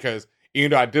that, because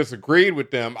even though I disagreed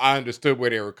with them, I understood where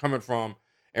they were coming from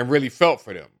and really felt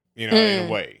for them, in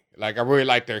a way. Like, I really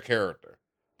liked their character.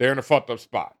 They're in a fucked up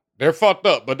spot. They're fucked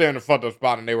up, but they're in a fucked up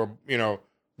spot, and they were,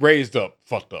 raised up,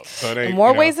 fucked up. So they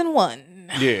more ways than one.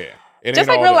 Yeah. Just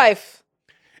like real life.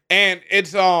 And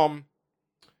it's got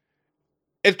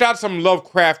some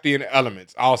Lovecraftian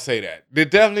elements, I'll say that.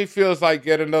 It definitely feels like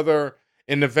yet another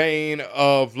in the vein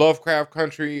of Lovecraft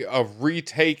Country, of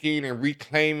retaking and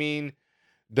reclaiming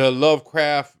the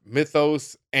Lovecraft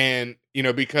mythos. And,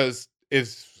 because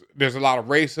there's a lot of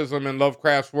racism in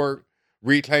Lovecraft's work,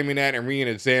 reclaiming that and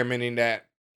re-examining that.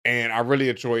 And I really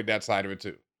enjoyed that side of it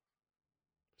too.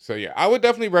 So yeah, I would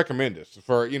definitely recommend this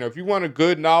for, if you want a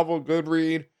good novel, good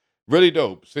read, really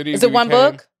dope. Is it one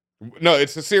book? No,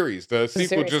 it's a series. The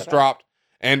sequel just dropped,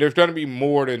 and there's going to be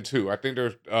more than 2. I think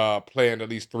there's planned at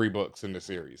least 3 books in the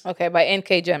series. Okay, by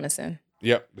N.K. Jemisin.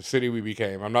 Yep, The City We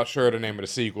Became. I'm not sure the name of the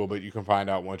sequel, but you can find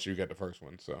out once you get the first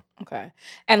one. So okay.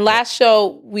 And last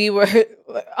show, we were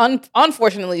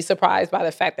unfortunately surprised by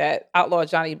the fact that Outlaw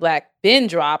Johnny Black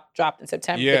dropped in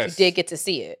September. Yes. But you did get to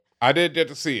see it. I did get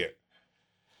to see it.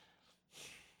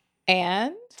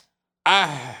 And?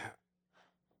 I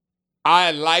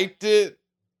liked it.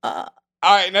 All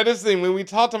right, now this thing, when we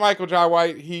talked to Michael Jai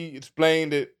White, he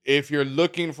explained that if you're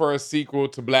looking for a sequel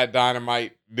to Black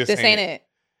Dynamite, this ain't it.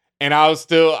 And I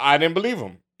didn't believe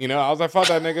him. I was like, fuck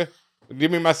that nigga.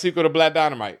 Give me my sequel to Black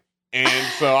Dynamite. And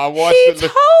so I watched it. He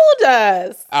told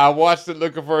us. I watched it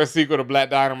looking for a sequel to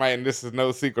Black Dynamite, and this is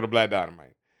no sequel to Black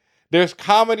Dynamite. There's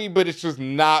comedy, but it's just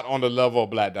not on the level of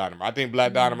Black Dynamite. I think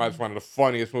Black Dynamite is one of the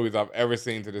funniest movies I've ever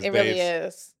seen to this day. It really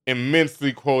is.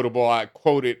 Immensely quotable. I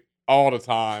quote it all the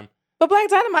time. But Black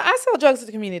Dynamite, I sell drugs to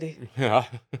the community. Yeah.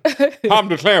 I'm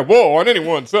declaring war on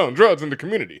anyone selling drugs in the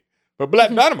community. But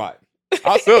Black Dynamite,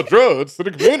 I sell drugs to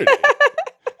the community.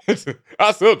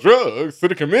 I sell drugs to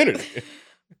the community.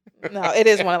 No, it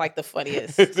is one of like the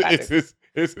funniest. It's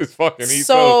fucking. He's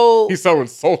so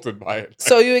insulted by it.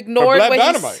 So you ignored what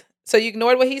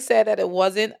he said, that it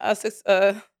wasn't a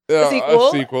sequel,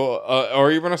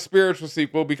 or even a spiritual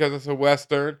sequel, because it's a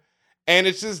Western, and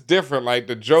it's just different. Like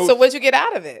the jokes. So what'd you get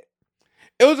out of it?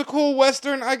 It was a cool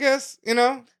Western, I guess.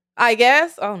 I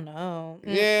guess. Oh no.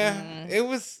 Yeah, it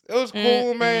was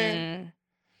cool, man.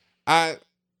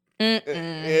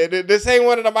 This ain't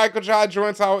one of the Michael Jai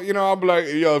joints. I'll be like,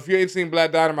 if you ain't seen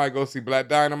Black Dynamite, go see Black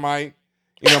Dynamite.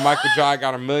 Michael Jai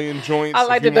got a million joints. I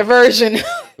like the diversion.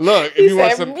 Look, if you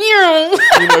want some,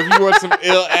 if you want some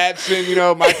ill action,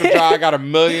 Michael Jai got a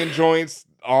million joints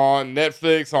on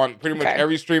Netflix, on pretty much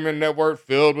every streaming network,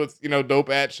 filled with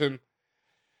dope action.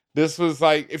 This was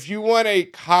like, if you want a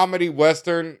comedy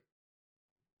Western,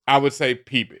 I would say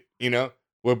peep it.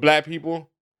 With black people.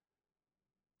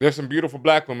 There's some beautiful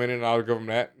black women, and I'll give them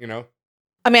that,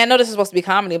 I mean, I know this is supposed to be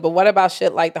comedy, but what about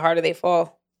shit like The Harder They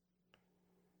Fall?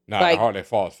 Nah, The Harder They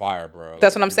Fall is fire, bro.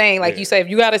 That's what I'm saying. Like, you say, if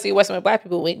you got to see Western with black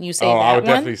people, wouldn't you say that one? I would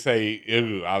definitely say,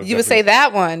 you would say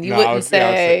that one. You wouldn't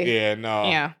say... Yeah, no.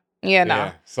 Yeah, no.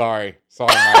 Yeah, sorry,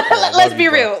 Michael. Let's be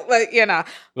real. Like,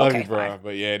 Love you, bro. Fine.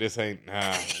 But yeah, this ain't...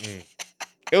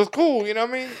 It was cool, you know what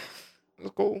I mean? It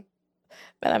was cool.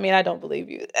 But I mean, I don't believe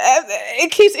you.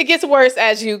 It gets worse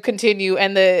as you continue,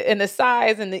 and the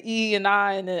size and the E and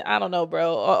I and I don't know,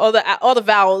 bro. All the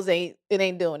vowels ain't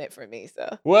doing it for me.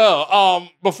 So well,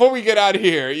 before we get out of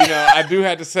here, I do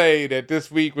have to say that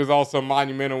this week was also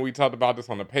monumental. We talked about this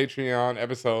on the Patreon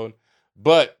episode,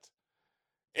 but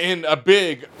in a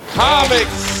big comic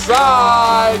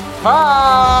side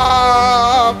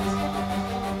pop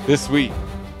this week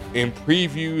in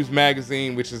Previews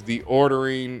magazine, which is the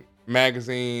ordering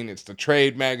magazine. It's the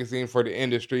trade magazine for the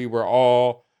industry where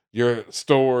all your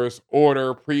stores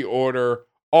pre-order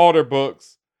all their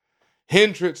books.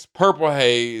 Hendrix Purple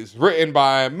Haze, written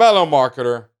by Mellow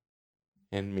Marketer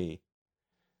and me.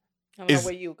 I don't know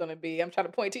where you're going to be. I'm trying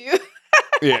to point to you.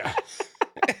 Yeah.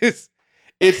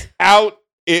 It's out.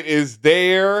 It is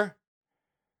there.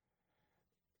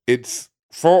 It's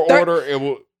for order. It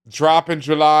will drop in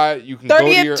July. You can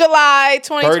 30th July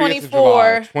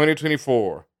 2024.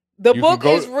 2024. The book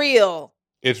is real.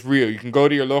 It's real. You can go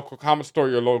to your local comic store,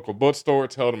 your local bookstore,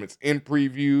 tell them it's in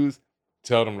previews,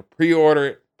 tell them to pre-order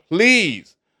it.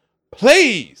 Please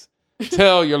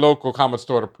tell your local comic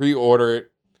store to pre-order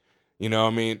it. You know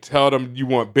what I mean? Tell them you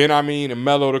want Ben and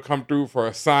Mello to come through for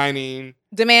a signing.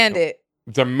 Demand it.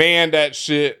 Demand that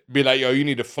shit. Be like, yo, you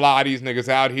need to fly these niggas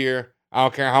out here. I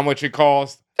don't care how much it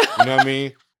costs. You know what I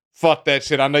mean? Fuck that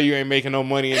shit. I know you ain't making no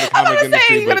money in the comic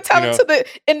industry. You're going to tell them to the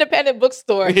independent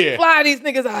bookstore. Yeah. Fly these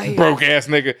niggas out here. Broke ass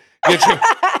nigga.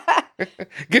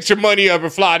 Get your money up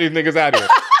and fly these niggas out here.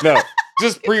 No,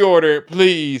 just pre-order it,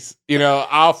 please. You know,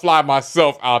 I'll fly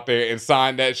myself out there and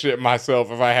sign that shit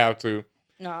myself if I have to.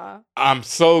 Nah. I'm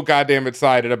so goddamn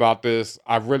excited about this.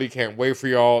 I really can't wait for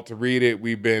y'all to read it.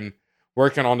 We've been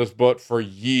working on this book for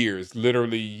years,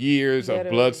 literally years of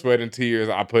blood, sweat, and tears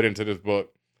I put into this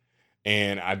book.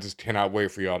 And I just cannot wait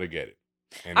for y'all to get it.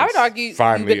 And I would argue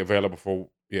finally available for,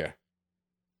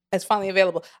 It's finally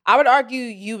available. I would argue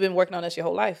you've been working on this your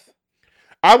whole life.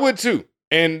 I would too.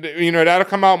 And, you know, that'll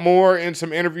come out more in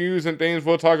some interviews and things.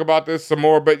 We'll talk about this some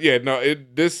more. But yeah, no,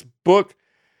 this book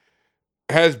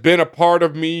has been a part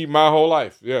of me my whole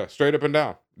life. Yeah, straight up and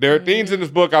down. There are things in this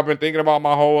book I've been thinking about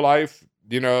my whole life.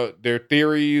 You know, there are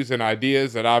theories and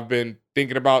ideas that I've been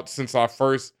thinking about since I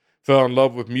first fell in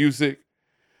love with music.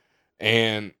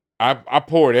 And I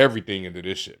poured everything into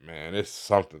this shit, man. It's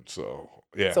something. So,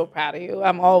 yeah. So proud of you.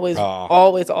 I'm always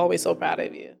so proud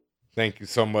of you. Thank you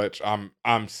so much.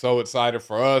 I'm so excited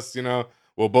for us. You know,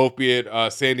 we'll both be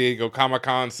at San Diego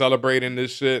Comic-Con celebrating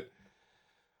this shit.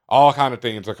 All kind of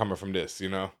things are coming from this, you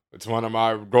know. It's one of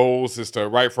my goals is to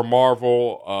write for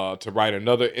Marvel, to write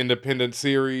another independent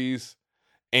series,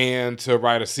 and to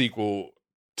write a sequel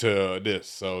to this.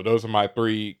 So those are my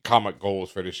 3 comic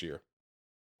goals for this year.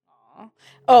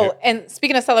 Oh, and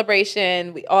speaking of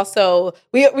celebration, we also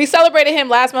we celebrated him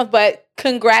last month, but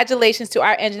congratulations to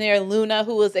our engineer Luna,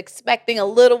 who was expecting a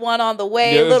little one on the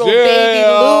way, baby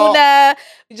Luna.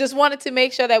 We just wanted to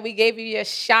make sure that we gave you your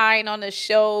shine on the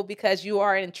show because you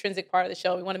are an intrinsic part of the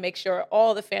show. We want to make sure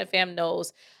all the fam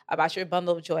knows about your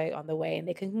bundle of joy on the way, and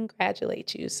they can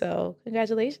congratulate you. So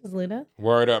congratulations, Luna.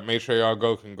 Word up. Make sure y'all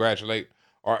go congratulate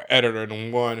our editor, the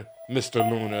one, Mr.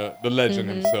 Luna, the legend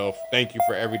himself. Thank you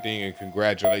for everything and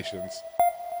congratulations.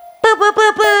 Fan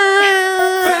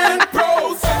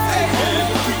Pros,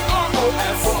 FAN,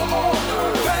 PROS, for all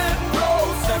nerds.